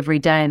up as every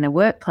day in the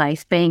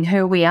workplace being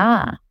who we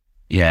are.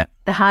 Yeah.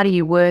 The harder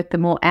you work, the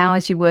more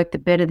hours you work, the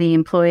better the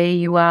employee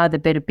you are, the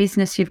better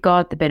business you've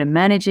got, the better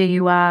manager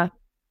you are.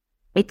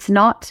 It's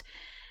not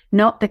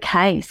the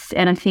case.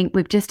 And I think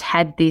we've just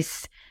had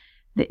this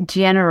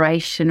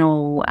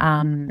generational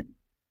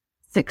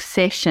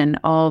succession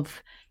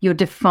of you're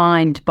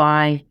defined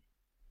by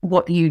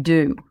what you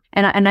do.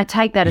 And I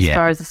take that as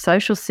far as a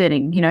social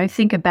setting.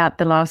 Think about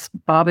the last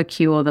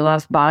barbecue or the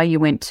last bar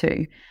you went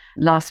to,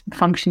 last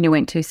function you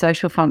went to,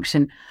 social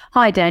function.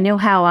 Hi, Daniel,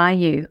 how are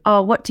you?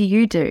 Oh, what do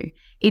you do?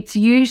 It's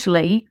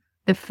usually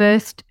the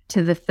first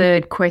to the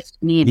third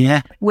question in.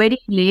 Yeah. Where do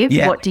you live?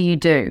 Yeah. What do you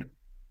do?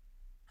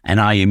 And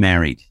are you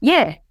married?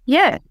 Yeah,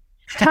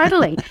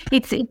 totally.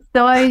 It's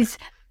those...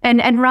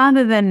 And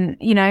rather than,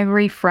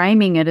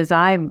 reframing it, as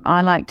I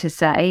like to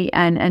say,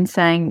 and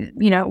saying,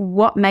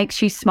 what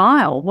makes you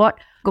smile? What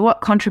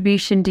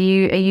contribution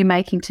are you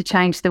making to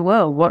change the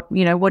world? What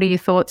are your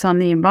thoughts on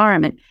the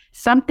environment?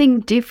 Something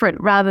different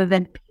rather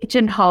than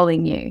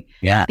pigeonholing you.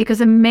 Yeah. Because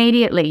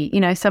immediately,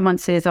 someone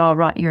says, oh,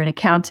 right, you're an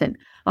accountant.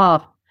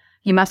 Oh,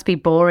 you must be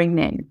boring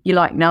then. You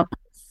like numbers.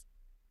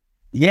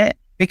 Yeah.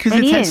 Because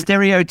it's that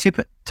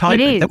stereotype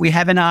that we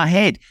have in our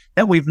head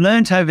that we've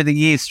learnt over the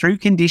years through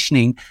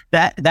conditioning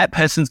that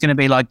person's going to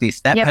be like this,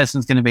 that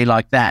person's going to be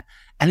like that.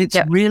 And it's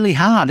really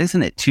hard,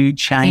 isn't it, to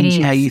change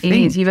how you think?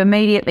 It is. You've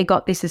immediately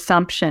got this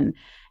assumption.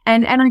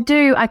 And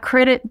I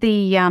credit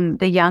the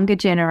younger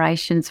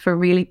generations for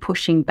really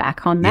pushing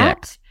back on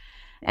that.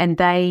 And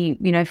they,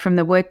 from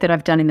the work that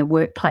I've done in the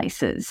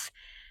workplaces,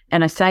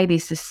 and I say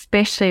this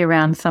especially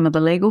around some of the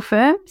legal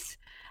firms,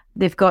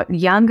 they've got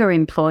younger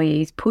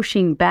employees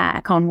pushing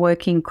back on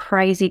working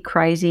crazy,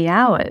 crazy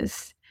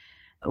hours,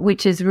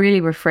 which is really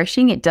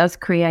refreshing. It does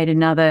create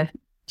another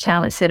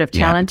set of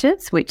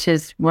challenges, which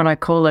is what I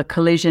call a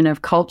collision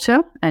of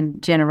culture and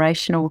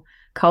generational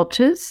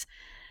cultures.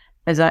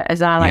 As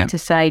I like to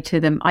say to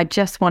them, I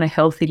just want a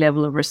healthy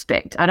level of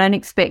respect. I don't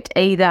expect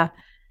either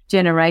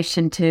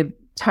generation to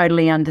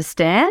totally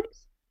understand,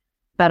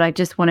 but I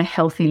just want a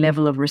healthy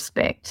level of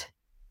respect.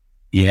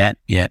 Yeah.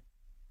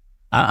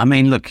 I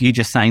mean, look, you're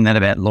just saying that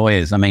about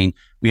lawyers. I mean,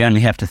 we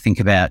only have to think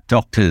about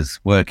doctors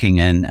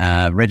working and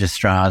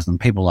registrars and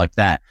people like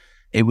that.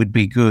 It would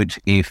be good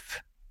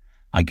if,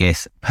 I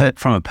guess,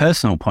 from a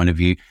personal point of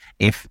view,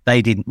 if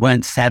they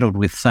weren't saddled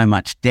with so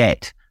much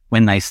debt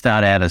when they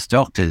start out as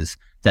doctors,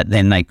 that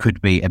then they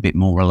could be a bit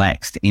more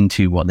relaxed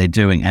into what they're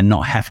doing and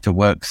not have to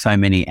work so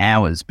many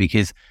hours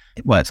because,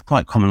 well, it's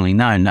quite commonly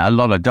known a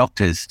lot of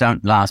doctors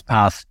don't last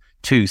past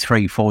 2,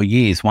 3, 4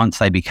 years once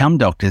they become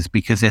doctors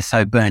because they're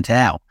so burnt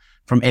out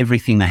from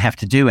everything they have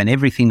to do and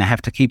everything they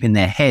have to keep in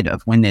their head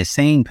of when they're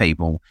seeing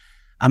people.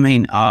 I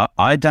mean,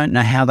 I don't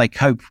know how they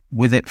cope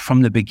with it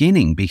from the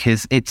beginning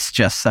because it's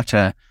just such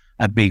a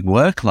big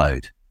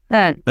workload.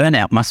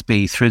 Burnout must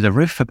be through the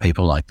roof for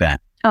people like that.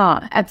 Oh,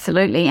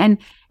 absolutely.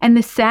 And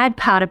the sad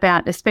part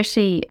about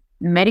especially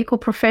the medical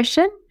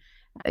profession,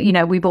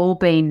 we've all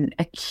been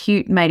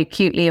made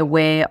acutely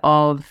aware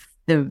of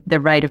the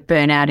rate of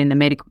burnout in the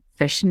medical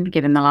profession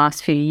given the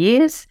last few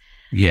years.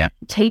 Yeah.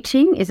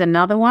 Teaching is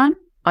another one.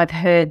 I've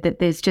heard that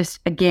there's just,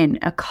 again,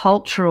 a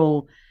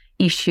cultural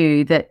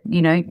issue that,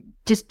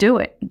 just do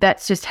it.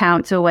 That's just how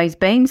it's always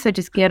been. So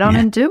just get on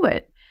and do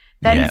it.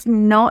 That is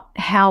not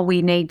how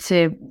we want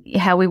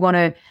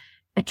to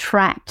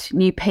attract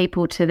new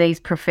people to these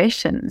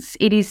professions.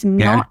 It is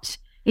not,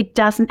 it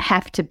doesn't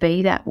have to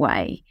be that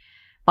way.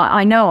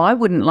 I know I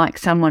wouldn't like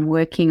someone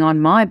working on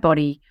my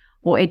body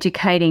or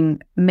educating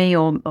me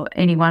or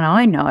anyone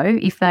I know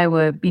if they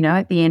were,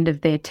 at the end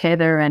of their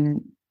tether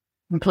and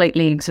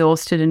completely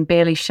exhausted and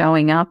barely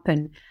showing up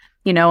and,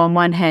 on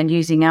one hand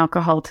using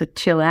alcohol to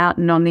chill out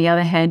and on the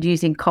other hand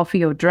using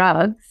coffee or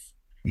drugs.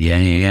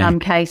 In some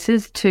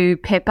cases to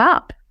pep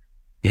up.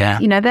 Yeah.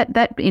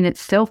 That in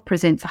itself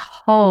presents a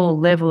whole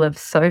level of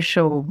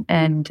social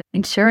and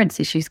insurance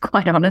issues,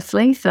 quite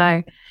honestly.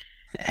 So,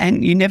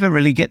 and you never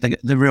really get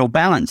the real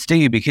balance, do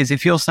you? Because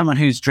if you're someone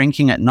who's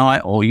drinking at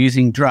night or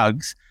using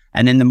drugs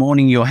and in the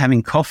morning you're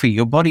having coffee,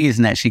 your body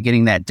isn't actually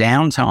getting that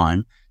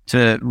downtime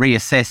to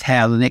reassess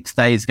how the next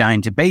day is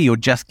going to be. You're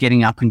just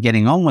getting up and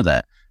getting on with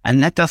it.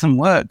 And that doesn't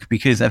work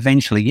because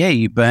eventually,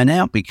 you burn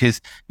out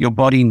because your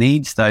body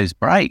needs those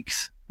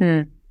breaks.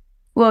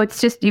 Well,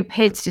 it's just your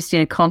head's just in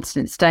a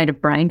constant state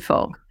of brain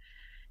fog.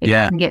 It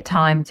doesn't get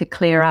time to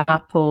clear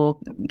up or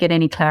get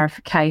any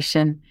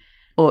clarification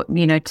or,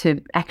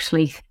 to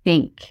actually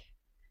think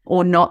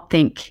or not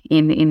think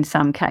in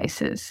some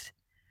cases.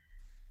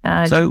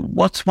 So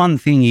what's one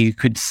thing you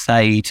could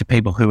say to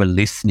people who are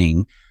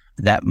listening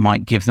that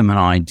might give them an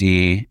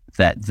idea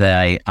that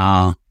they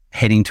are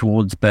heading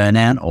towards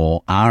burnout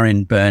or are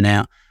in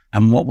burnout,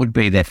 and what would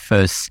be their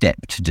first step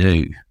to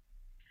do?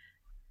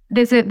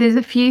 There's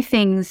a few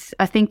things.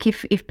 I think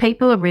if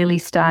people are really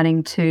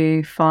starting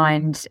to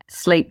find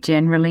sleep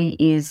generally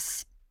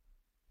is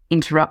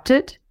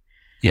interrupted.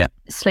 Yeah.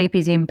 Sleep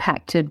is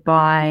impacted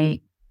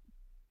by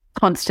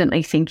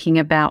constantly thinking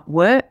about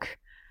work.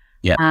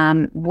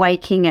 Yeah.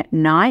 Waking at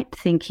night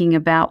thinking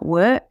about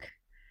work,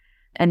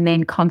 and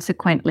then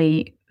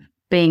consequently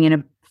being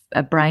in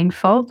a brain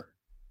fog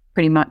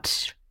pretty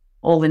much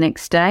all the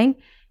next day.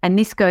 And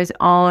this goes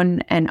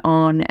on and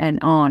on and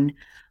on.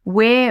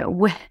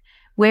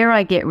 Where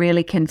I get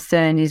really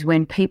concerned is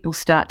when people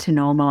start to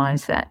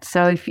normalize that.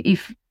 So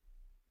if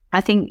I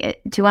think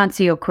to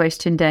answer your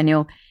question,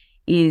 Daniel,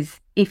 is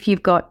if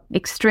you've got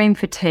extreme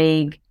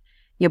fatigue,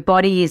 your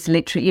body is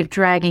literally, you're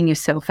dragging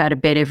yourself out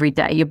of bed every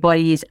day. Your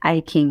body is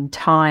aching,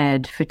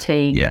 tired,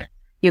 fatigued. Yeah.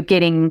 You're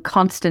getting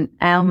constant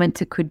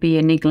ailments. It could be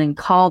a niggling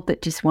cold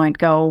that just won't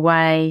go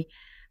away.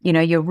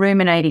 You're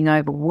ruminating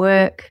over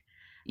work.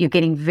 You're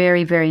getting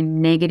very, very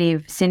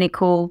negative,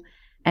 cynical,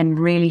 and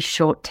really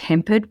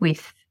short-tempered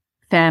with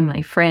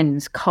family,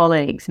 friends,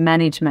 colleagues,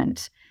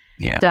 management,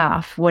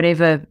 staff,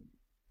 whatever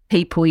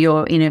people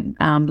you're in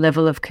a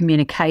level of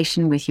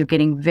communication with. You're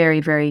getting very,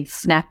 very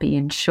snappy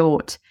and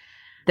short.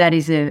 That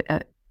is a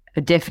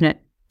definite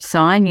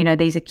sign.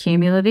 These are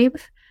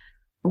cumulative.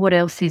 What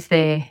else is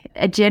there?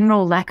 A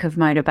general lack of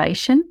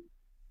motivation.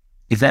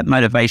 Is that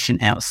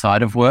motivation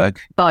outside of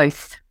work?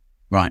 Both.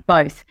 Right.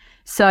 Both.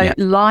 So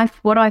life,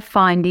 what I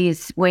find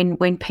is when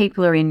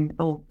people are in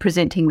or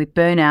presenting with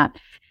burnout,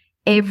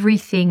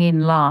 everything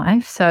in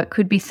life, so it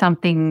could be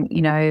something,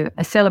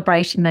 a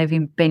celebration they've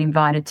been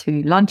invited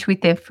to, lunch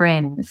with their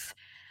friends,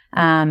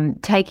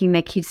 taking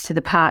their kids to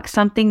the park,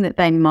 something that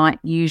they might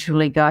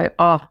usually go,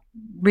 oh,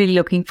 really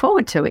looking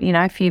forward to it,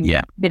 a few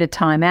bit of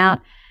time out,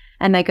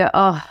 and they go,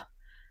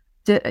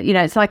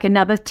 it's like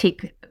another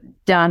tick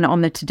done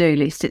on the to-do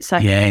list. It's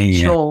like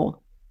chore.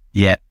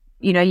 Yeah.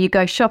 You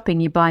go shopping,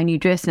 you buy a new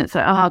dress, and it's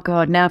like, oh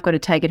God, now I've got to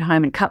take it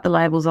home and cut the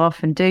labels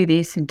off and do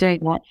this and do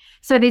that.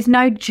 So there's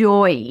no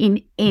joy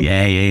in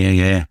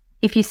Yeah.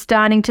 If you're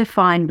starting to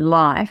find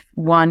life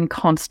one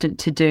constant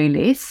to-do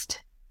list,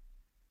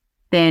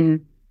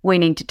 then we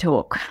need to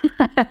talk.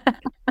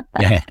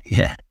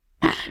 Yeah.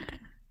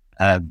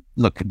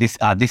 Look, this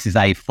is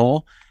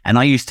A4, and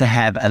I used to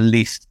have a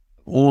list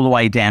all the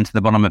way down to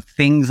the bottom of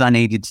things I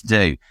needed to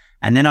do.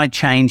 And then I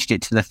changed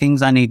it to the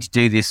things I need to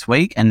do this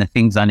week and the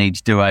things I need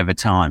to do over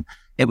time.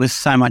 It was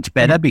so much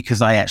better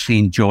because I actually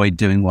enjoyed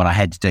doing what I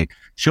had to do.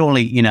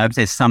 Surely, if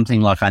there's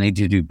something like I need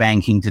to do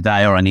banking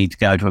today or I need to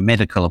go to a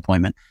medical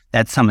appointment,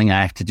 that's something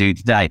I have to do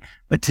today.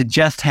 But to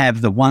just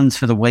have the ones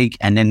for the week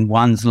and then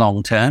ones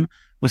long term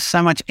was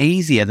so much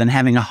easier than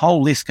having a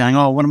whole list going,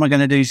 oh, what am I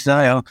going to do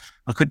today? Oh,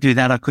 I could do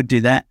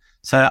that.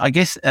 So I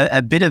guess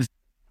a bit of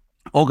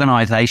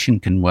organisation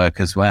can work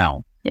as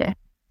well. Yeah.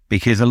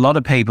 Because a lot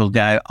of people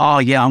go, oh,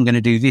 yeah, I'm going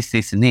to do this,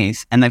 this and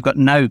this, and they've got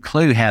no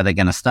clue how they're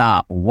going to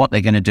start or what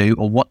they're going to do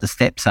or what the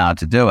steps are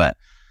to do it.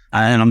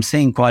 And I'm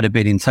seeing quite a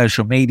bit in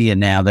social media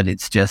now that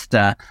it's just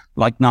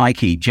like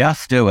Nike,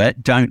 just do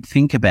it, don't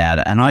think about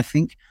it. And I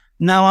think,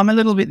 no, I'm a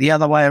little bit the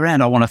other way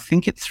around. I want to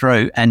think it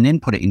through and then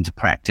put it into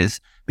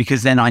practice,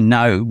 because then I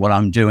know what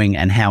I'm doing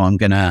and how I'm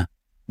going to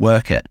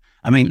work it.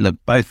 I mean, look,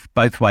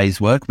 both ways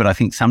work, but I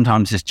think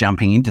sometimes just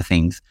jumping into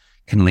things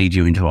can lead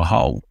you into a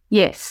hole.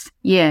 Yes,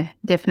 yeah,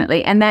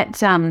 definitely. And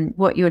that's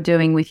what you're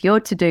doing with your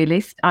to-do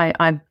list.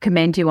 I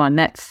commend you on.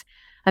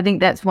 I think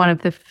that's one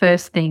of the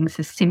first things,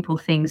 the simple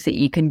things that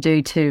you can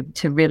do to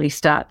really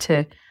start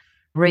to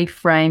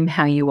reframe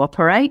how you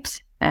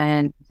operate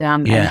and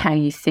how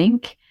you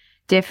think.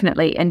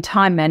 Definitely. And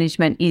time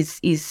management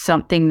is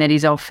something that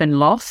is often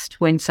lost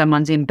when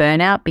someone's in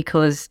burnout,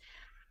 because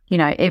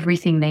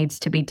everything needs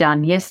to be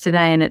done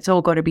yesterday and it's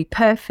all got to be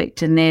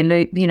perfect, and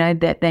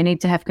that they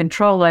need to have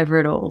control over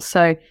it all.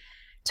 So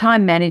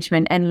time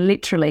management, and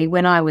literally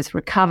when I was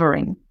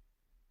recovering,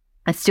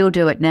 I still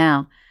do it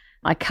now.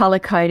 I color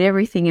code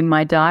everything in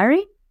my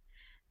diary,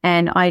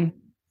 and I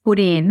put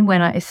in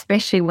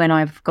especially when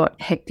I've got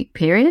hectic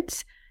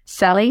periods,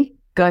 Sally,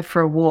 go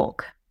for a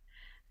walk.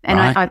 And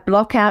right. I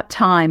block out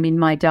time in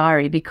my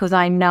diary, because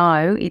I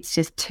know it's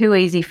just too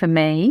easy for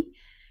me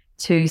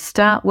to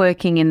start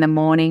working in the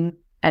morning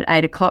at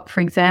 8 o'clock,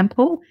 for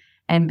example,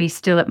 and be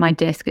still at my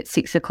desk at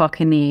 6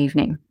 o'clock in the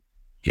evening.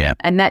 Yeah.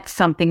 And that's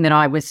something that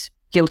I was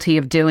guilty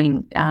of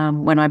doing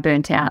when I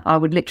burnt out. I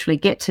would literally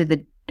get to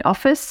the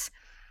office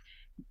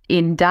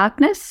in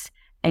darkness,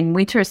 in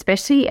winter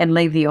especially, and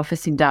leave the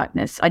office in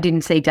darkness. I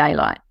didn't see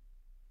daylight.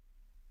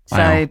 So,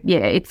 wow. Yeah,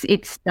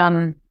 it's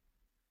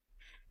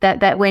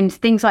that when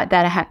things like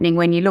that are happening,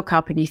 when you look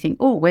up and you think,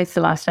 oh, where's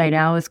the last 8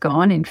 hours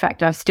gone? In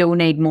fact, I still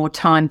need more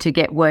time to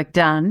get work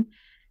done,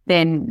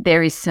 then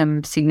there is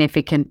some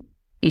significant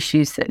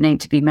issues that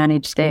need to be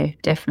managed there,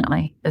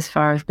 definitely, as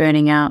far as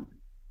burning out.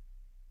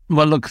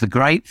 Well, look, the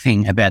great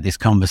thing about this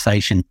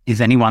conversation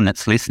is anyone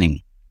that's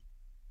listening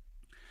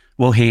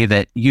will hear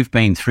that you've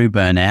been through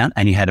burnout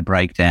and you had a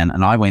breakdown,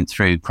 and I went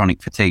through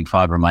chronic fatigue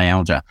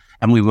fibromyalgia,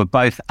 and we were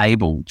both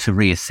able to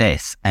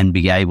reassess and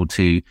be able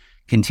to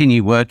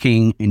continue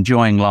working,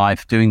 enjoying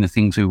life, doing the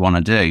things we want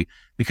to do.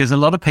 Because a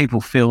lot of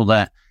people feel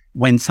that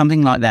when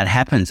something like that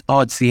happens, oh,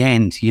 it's the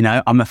end,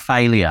 I'm a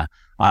failure.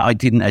 I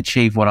didn't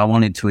achieve what I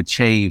wanted to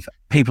achieve.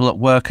 People at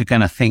work are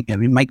going to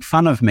make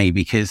fun of me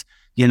because,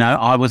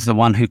 I was the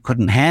one who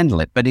couldn't handle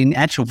it. But in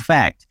actual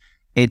fact,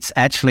 it's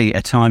actually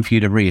a time for you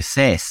to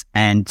reassess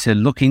and to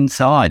look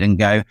inside and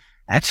go,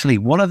 actually,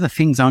 what are the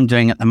things I'm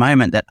doing at the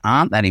moment that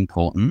aren't that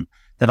important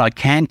that I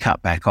can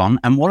cut back on?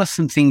 And what are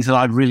some things that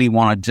I really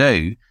want to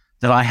do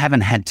that I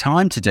haven't had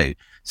time to do?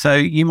 So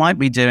you might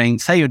be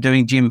say you're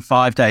doing gym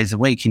 5 days a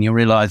week and you're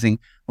realizing,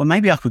 well,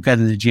 maybe I could go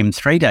to the gym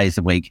 3 days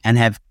a week and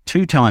have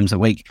 2 times a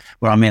week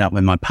where I meet up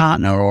with my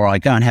partner, or I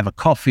go and have a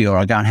coffee, or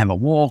I go and have a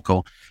walk,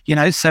 or,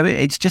 so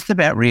it's just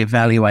about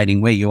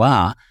reevaluating where you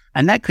are.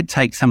 And that could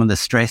take some of the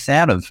stress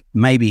out of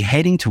maybe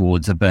heading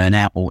towards a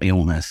burnout or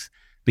illness,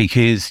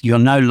 because you're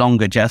no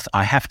longer just,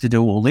 I have to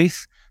do all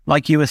this.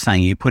 Like you were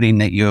saying, you put in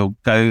that you'll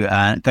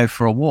go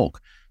for a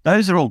walk.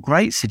 Those are all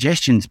great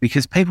suggestions,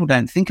 because people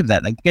don't think of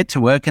that. They get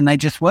to work and they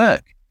just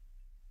work.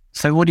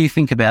 So what do you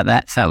think about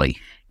that, Sally?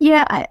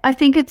 Yeah, I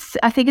think it's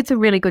a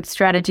really good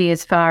strategy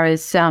as far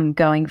as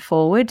going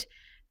forward.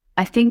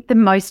 I think the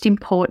most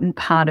important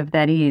part of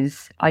that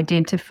is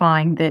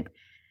identifying that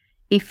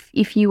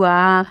if you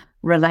are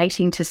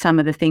relating to some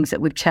of the things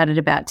that we've chatted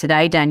about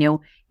today,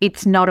 Daniel,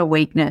 it's not a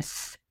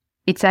weakness.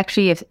 It's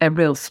actually a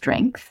real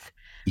strength.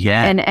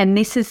 Yeah. And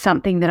this is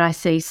something that I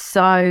see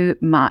so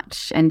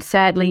much, and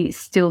sadly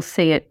still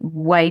see it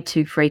way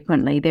too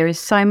frequently. There is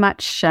so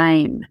much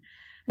shame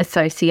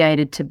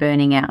associated to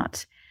burning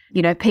out.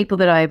 the people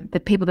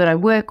that I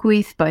work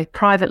with, both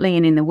privately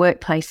and in the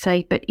workplace,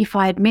 say, but if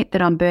I admit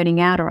that I'm burning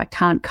out or I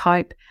can't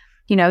cope,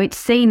 it's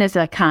seen as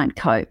I can't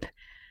cope.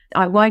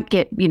 I won't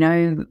get,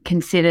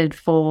 considered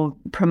for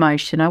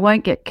promotion. I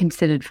won't get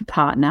considered for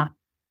partner.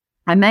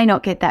 I may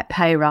not get that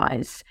pay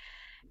rise.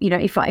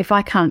 If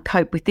I can't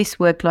cope with this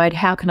workload,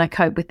 how can I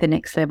cope with the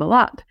next level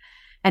up?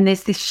 And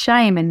there's this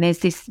shame and there's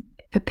this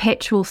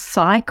perpetual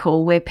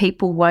cycle where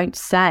people won't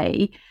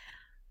say,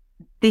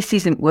 this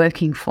isn't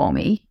working for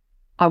me.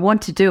 I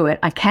want to do it.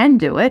 I can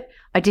do it.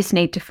 I just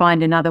need to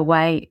find another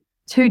way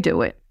to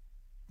do it.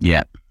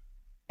 Yeah.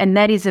 And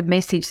that is a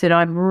message that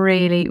I'm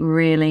really,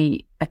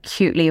 really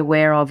acutely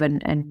aware of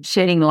and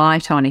shedding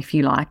light on, if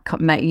you like,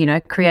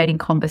 creating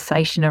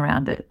conversation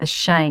around it, the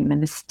shame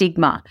and the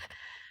stigma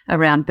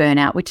around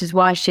burnout, which is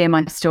why I share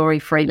my story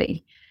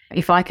freely.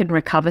 If I can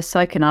recover,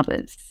 so can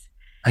others.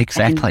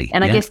 Exactly.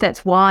 And I guess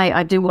that's why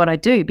I do what I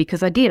do,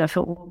 because I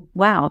thought, well,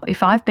 wow,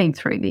 if I've been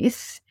through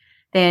this,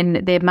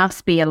 then there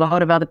must be a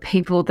lot of other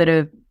people that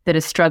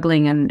are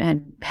struggling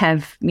and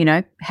have,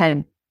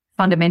 had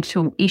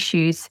fundamental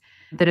issues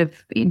that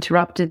have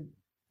interrupted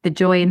the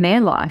joy in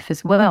their life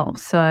as well.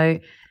 So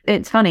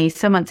it's funny,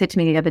 someone said to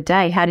me the other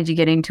day, how did you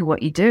get into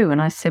what you do?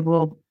 And I said,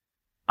 well,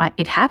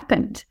 it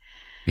happened.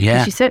 Yeah.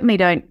 Because you certainly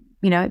don't,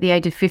 at the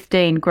age of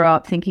 15, grow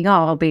up thinking, oh,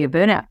 I'll be a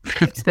burnout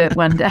expert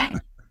one day.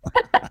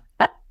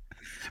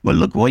 Well,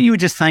 look, what you were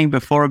just saying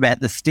before about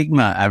the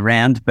stigma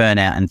around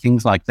burnout and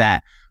things like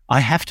that,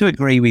 I have to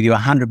agree with you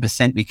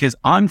 100%, because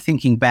I'm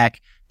thinking back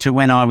to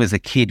when I was a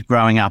kid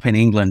growing up in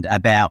England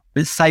about,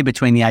 let's say,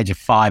 between the age of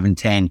 5 and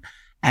 10.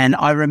 And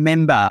I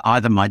remember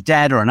either my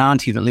dad or an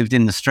auntie that lived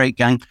in the street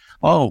going,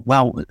 oh,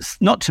 well, it's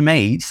not to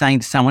me, saying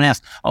to someone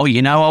else, oh,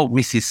 old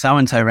Mrs.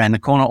 So-and-so around the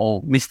corner,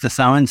 or Mr.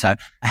 So-and-so,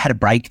 I had a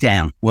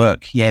breakdown,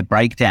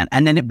 breakdown.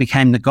 And then it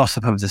became the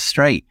gossip of the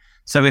street.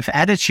 So if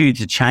attitudes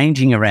are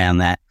changing around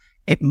that,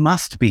 it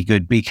must be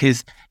good,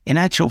 because in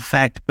actual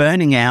fact,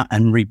 burning out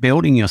and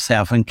rebuilding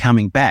yourself and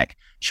coming back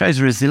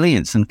shows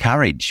resilience and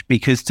courage,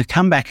 because to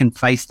come back and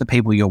face the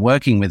people you're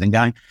working with and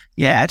going,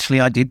 yeah, actually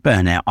I did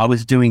burn out. I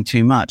was doing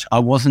too much. I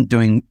wasn't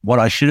doing what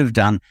I should have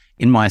done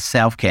in my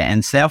self-care.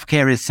 And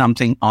self-care is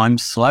something I'm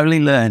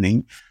slowly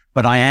learning,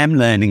 but I am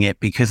learning it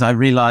because I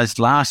realized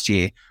last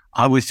year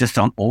I was just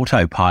on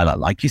autopilot,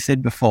 like you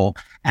said before.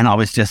 And I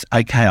was just,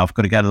 okay, I've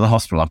got to go to the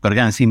hospital. I've got to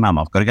go and see mum.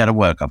 I've got to go to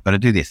work. I've got to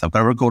do this. I've got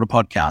to record a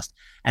podcast.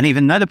 And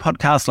even though the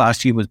podcast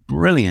last year was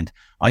brilliant,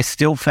 I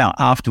still felt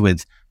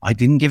afterwards I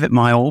didn't give it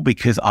my all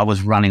because I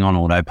was running on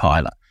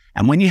autopilot.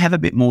 And when you have a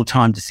bit more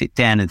time to sit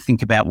down and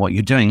think about what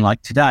you're doing,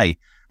 like today,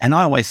 and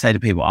I always say to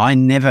people, I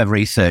never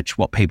research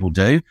what people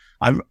do.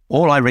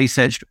 All I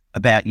researched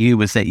about you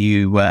was that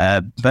you were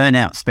a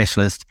burnout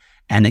specialist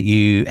and that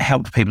you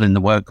helped people in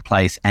the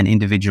workplace and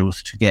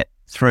individuals to get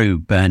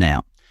through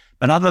burnout.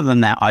 But other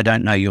than that, I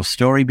don't know your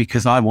story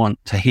because I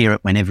want to hear it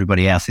when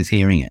everybody else is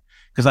hearing it.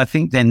 Because I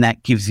think then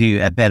that gives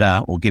you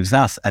gives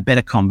us a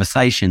better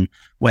conversation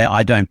where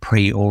I don't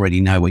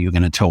already know what you're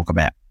going to talk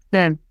about.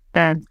 Yeah.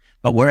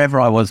 But wherever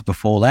I was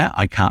before that,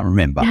 I can't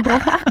remember.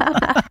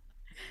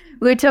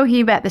 We were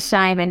talking about the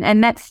shame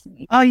and that's...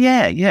 Oh,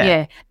 yeah.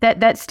 Yeah,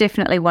 that's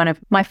definitely one of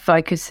my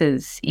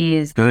focuses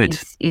is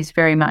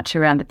very much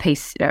around the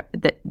piece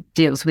that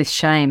deals with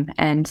shame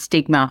and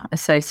stigma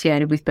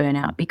associated with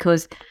burnout,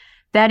 because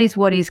that is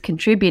what is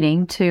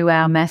contributing to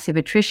our massive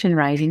attrition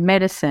rate in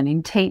medicine,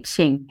 in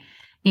teaching,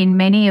 in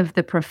many of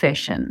the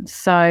professions.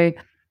 So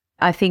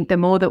I think the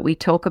more that we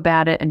talk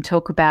about it and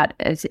talk about,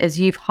 as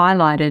you've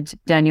highlighted,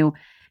 Daniel,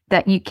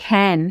 that you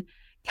can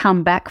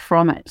come back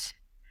from it.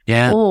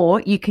 Yeah.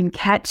 Or you can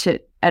catch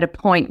it at a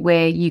point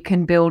where you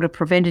can build a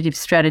preventative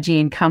strategy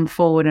and come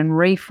forward and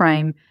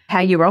reframe how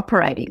you're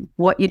operating,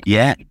 what you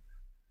Yeah.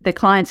 The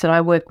clients that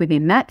I work with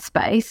in that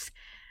space,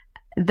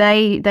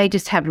 they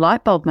just have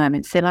light bulb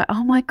moments. They're like,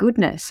 oh my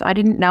goodness, I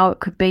didn't know it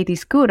could be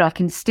this good. I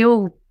can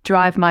still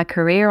drive my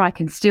career. I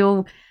can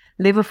still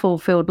live a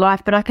fulfilled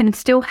life, but I can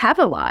still have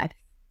a life.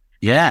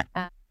 Yeah.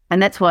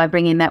 And that's why I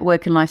bring in that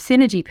work and life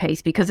synergy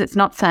piece, because it's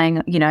not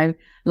saying,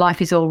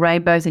 life is all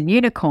rainbows and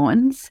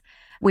unicorns.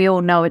 We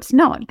all know it's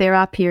not. There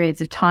are periods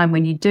of time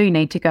when you do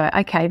need to go,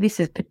 okay, this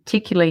is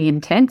particularly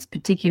intense,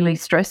 particularly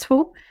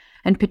stressful,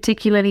 and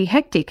particularly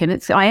hectic.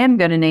 And I am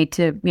going to need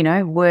to,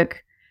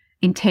 work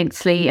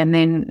intensely and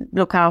then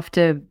look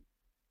after,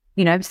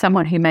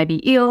 someone who may be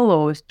ill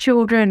or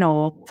children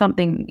or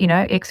something,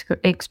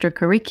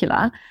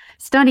 extracurricular,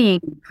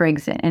 studying, for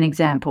an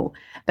example.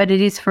 But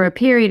it is for a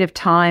period of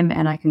time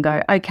and I can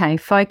go, okay,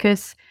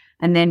 focus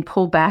and then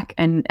pull back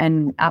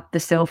and up the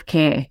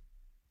self-care,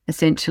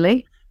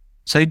 essentially.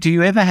 So do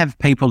you ever have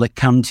people that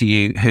come to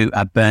you who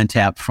are burnt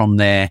out from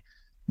their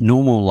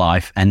normal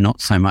life and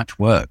not so much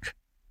work?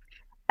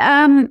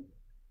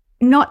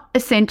 Not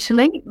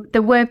essentially.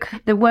 The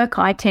work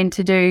I tend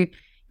to do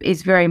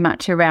is very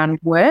much around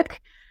work.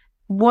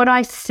 What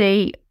I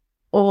see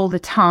all the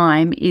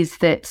time is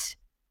that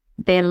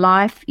their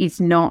life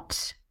is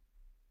not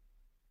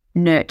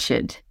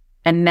nurtured,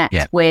 and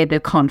that's where the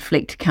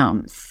conflict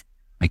comes.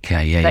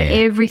 Okay, yeah, But yeah.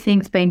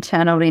 everything's been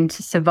channeled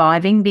into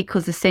surviving,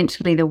 because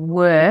essentially the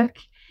work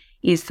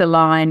is the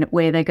line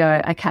where they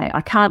go, okay,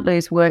 I can't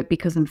lose work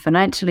because I'm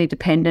financially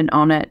dependent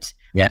on it.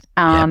 Yeah,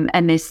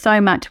 And there's so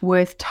much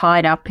worth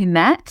tied up in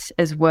that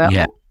as well.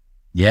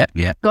 yeah.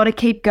 Got to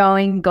keep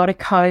going, got to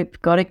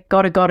cope, got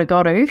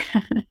to.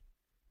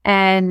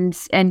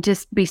 and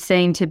just be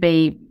seen to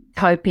be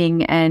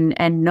coping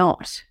and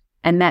not.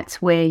 And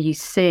that's where you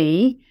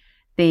see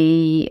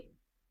the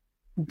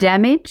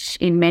damage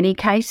in many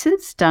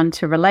cases done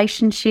to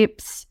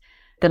relationships,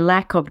 the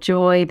lack of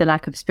joy, the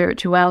lack of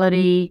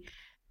spirituality.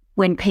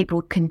 When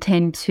people can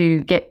tend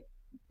to get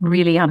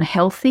really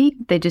unhealthy,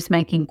 they're just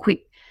making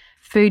quick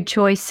food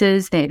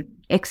choices. Their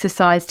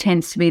exercise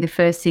tends to be the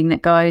first thing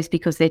that goes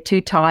because they're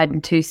too tired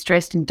and too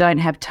stressed and don't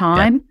have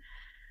time. Yeah.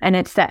 And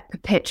it's that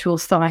perpetual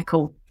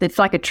cycle. It's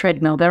like a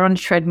treadmill. They're on a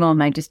treadmill and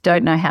they just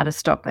don't know how to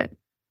stop it.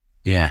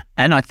 Yeah.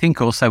 And I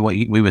think also what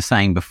we were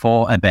saying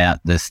before about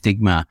the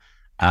stigma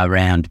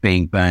around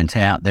being burnt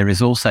out, there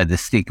is also the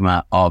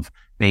stigma of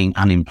being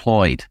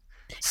unemployed.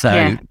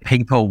 So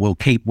people will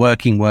keep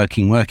working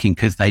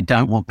because they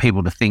don't want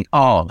people to think,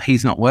 oh,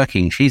 he's not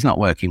working, she's not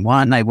working. Why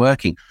aren't they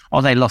working? Oh,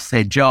 they lost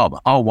their job.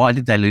 Oh, why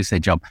did they lose their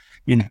job?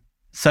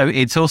 So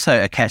it's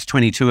also a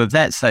catch-22 of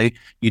that. So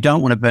you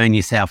don't want to burn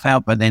yourself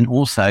out, but then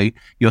also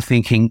you're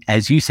thinking,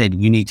 as you said,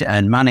 you need to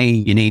earn money,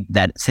 you need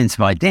that sense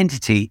of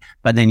identity,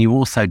 but then you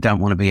also don't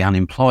want to be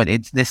unemployed.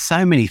 There's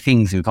so many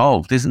things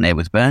involved, isn't there,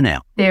 with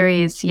burnout? There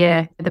is,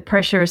 yeah. The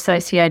pressure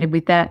associated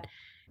with that.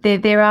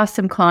 There are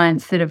some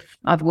clients that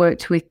I've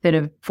worked with that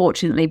have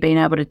fortunately been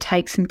able to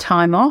take some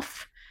time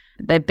off.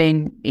 They've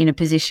been in a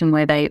position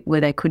where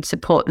they could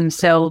support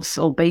themselves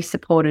or be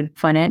supported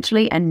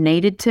financially and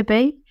needed to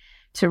be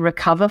to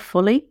recover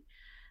fully.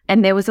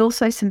 And there was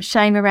also some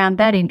shame around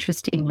that,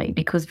 interestingly,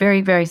 because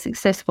very, very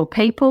successful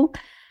people.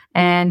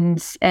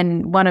 And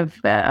one of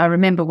I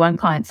remember one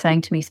client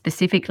saying to me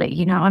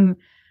specifically, I'm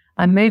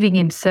moving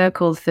in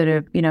circles that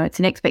are, it's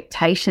an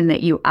expectation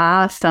that you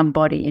are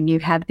somebody and you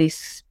have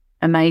this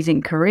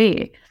amazing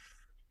career.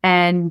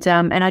 And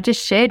I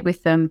just shared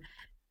with them,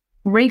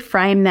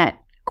 reframe that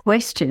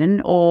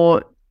question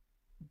or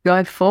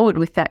go forward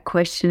with that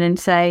question and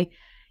say,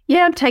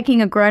 yeah, I'm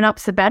taking a grown-up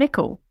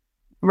sabbatical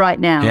right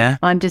now. Yeah.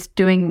 I'm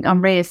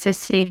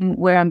reassessing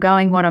where I'm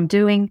going, what I'm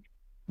doing,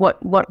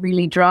 what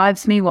really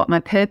drives me, what my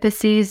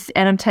purpose is,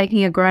 and I'm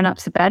taking a grown-up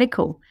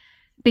sabbatical.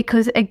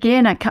 Because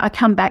again, I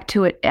come back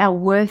to it, our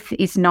worth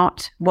is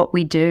not what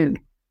we do.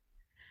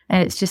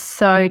 And it's just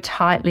so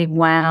tightly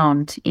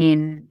wound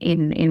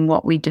in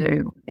what we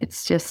do.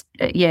 It's just,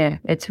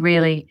 it's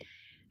really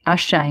a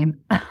shame.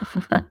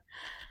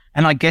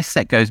 And I guess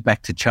that goes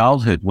back to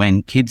childhood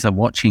when kids are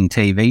watching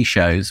TV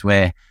shows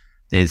where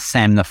there's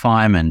Sam the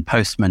Fireman,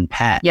 Postman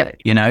Pat. Yep.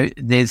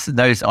 There's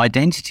those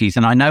identities.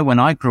 And I know when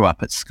I grew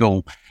up at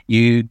school,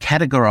 you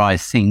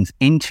categorize things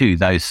into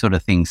those sort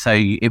of things. So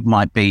it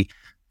might be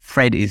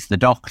Fred is the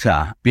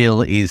doctor,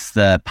 Bill is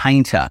the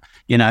painter,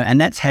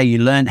 and that's how you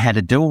learn how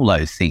to do all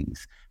those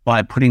things,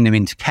 by putting them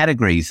into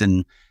categories.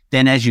 And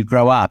then as you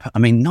grow up,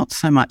 not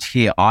so much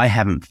here, I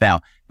haven't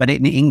felt, but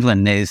in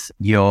England, there's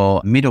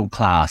your middle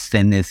class,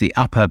 then there's the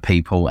upper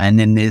people, and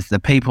then there's the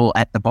people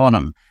at the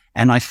bottom.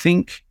 And I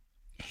think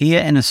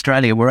here in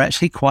Australia, we're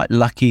actually quite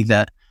lucky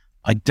that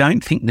I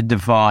don't think the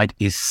divide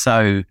is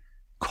so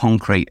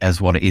concrete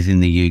as what it is in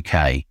the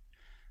UK.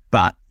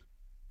 But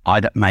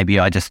maybe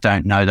I just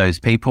don't know those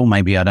people.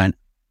 Maybe I don't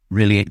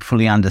really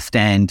fully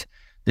understand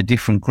the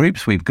different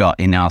groups we've got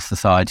in our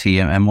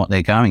society and what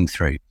they're going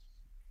through.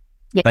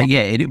 Yeah. But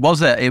yeah, it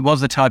was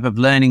a type of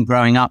learning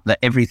growing up that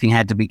everything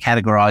had to be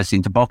categorized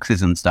into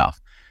boxes and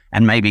stuff.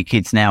 And maybe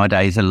kids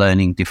nowadays are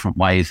learning different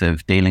ways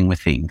of dealing with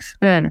things.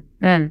 It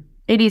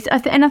is.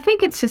 And I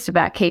think it's just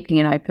about keeping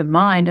an open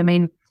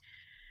mind.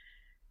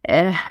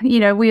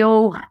 We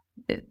all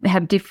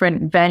have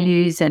different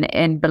values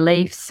and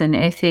beliefs and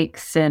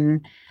ethics,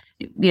 and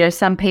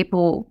some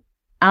people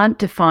aren't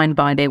defined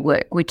by their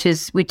work, which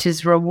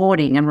is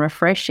rewarding and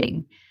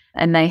refreshing.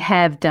 And they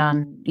have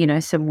done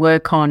some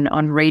work on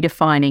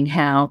redefining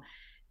how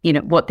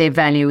what their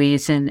value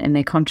is and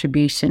their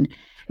contribution.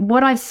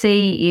 What I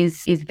see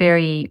is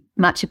very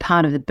much a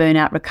part of the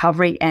burnout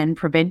recovery and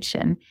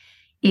prevention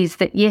is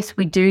that, yes,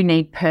 we do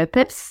need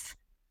purpose,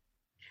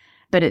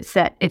 but it's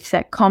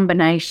that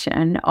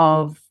combination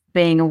of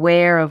being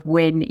aware of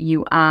when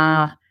you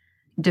are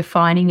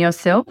defining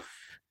yourself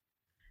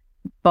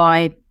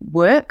by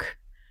work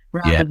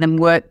rather than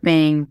work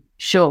being,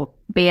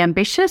 be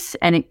ambitious,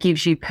 and it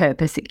gives you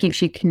purpose, it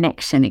gives you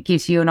connection, it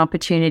gives you an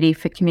opportunity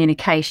for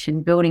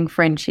communication, building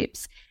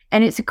friendships.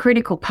 And it's a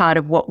critical part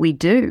of what we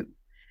do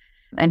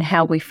and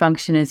how we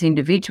function as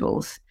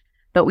individuals.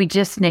 But we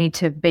just need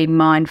to be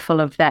mindful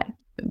of that,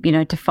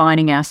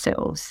 defining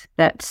ourselves.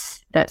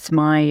 That's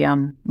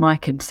my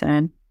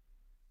concern.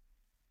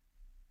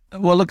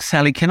 Well, look,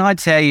 Sally, can I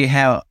tell you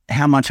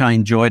how much I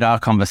enjoyed our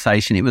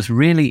conversation? It was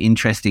really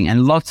interesting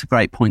and lots of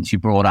great points you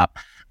brought up,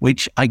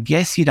 which I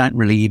guess you don't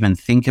really even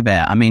think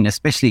about.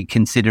 Especially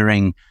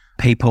considering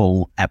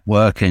people at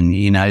work and,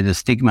 the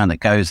stigma that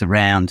goes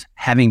around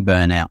having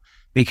burnout,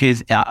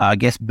 because I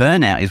guess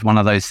burnout is one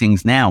of those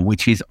things now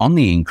which is on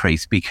the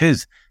increase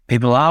because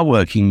people are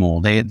working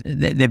more.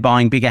 They're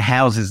buying bigger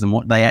houses than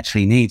what they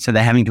actually need. So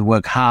they're having to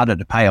work harder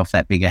to pay off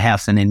that bigger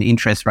house. And then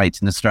interest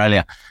rates in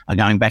Australia are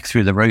going back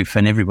through the roof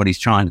and everybody's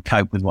trying to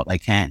cope with what they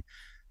can.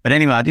 But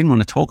anyway, I didn't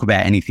want to talk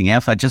about anything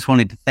else. I just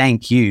wanted to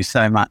thank you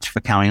so much for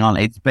coming on.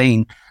 It's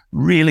been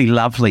really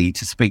lovely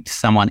to speak to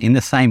someone in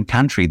the same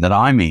country that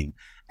I'm in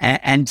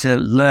and to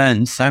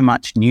learn so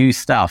much new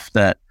stuff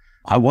that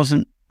I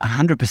wasn't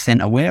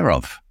 100% aware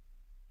of.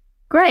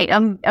 Great.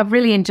 I've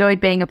really enjoyed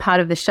being a part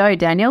of the show,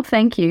 Daniel.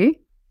 Thank you.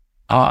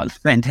 Oh, it's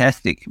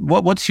fantastic.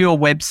 What's your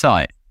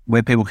website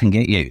where people can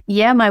get you?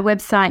 Yeah, my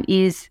website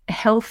is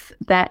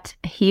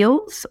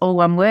healththatheals, all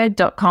one word,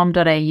 .com.au,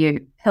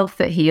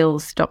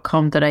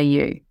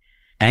 healththatheals.com.au.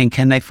 And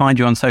can they find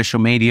you on social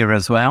media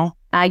as well?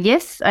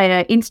 Yes,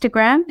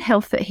 Instagram,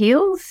 Health That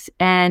Heals,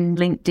 and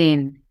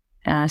LinkedIn,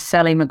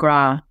 Sally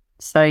McGrath.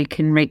 So you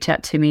can reach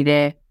out to me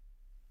there.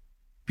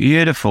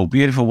 Beautiful,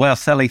 beautiful. Well,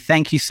 Sally,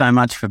 thank you so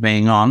much for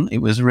being on. It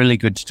was really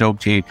good to talk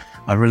to you.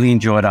 I really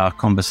enjoyed our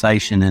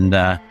conversation,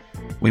 and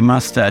we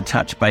must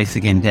touch base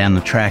again down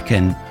the track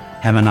and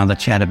have another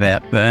chat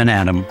about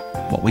burnout and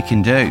what we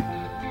can do.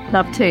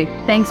 Love to.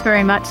 Thanks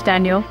very much,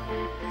 Daniel.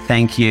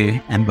 Thank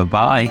you, and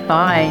bye-bye.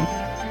 Bye.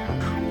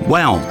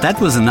 Well, that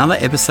was another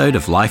episode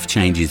of Life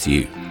Changes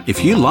You.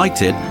 If you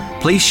liked it,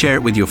 please share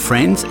it with your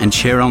friends and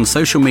share on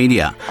social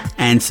media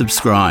and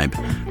subscribe.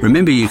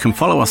 Remember, you can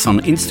follow us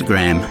on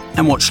Instagram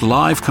and watch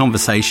live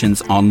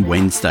conversations on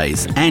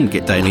Wednesdays and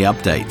get daily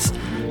updates.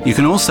 You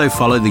can also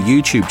follow the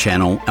YouTube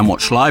channel and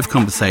watch live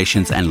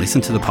conversations and listen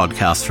to the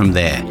podcast from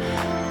there.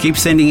 Keep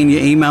sending in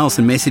your emails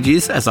and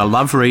messages as I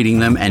love reading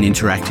them and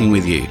interacting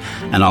with you,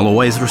 and I'll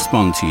always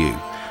respond to you.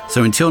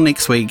 So until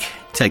next week,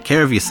 take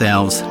care of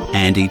yourselves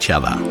and each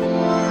other.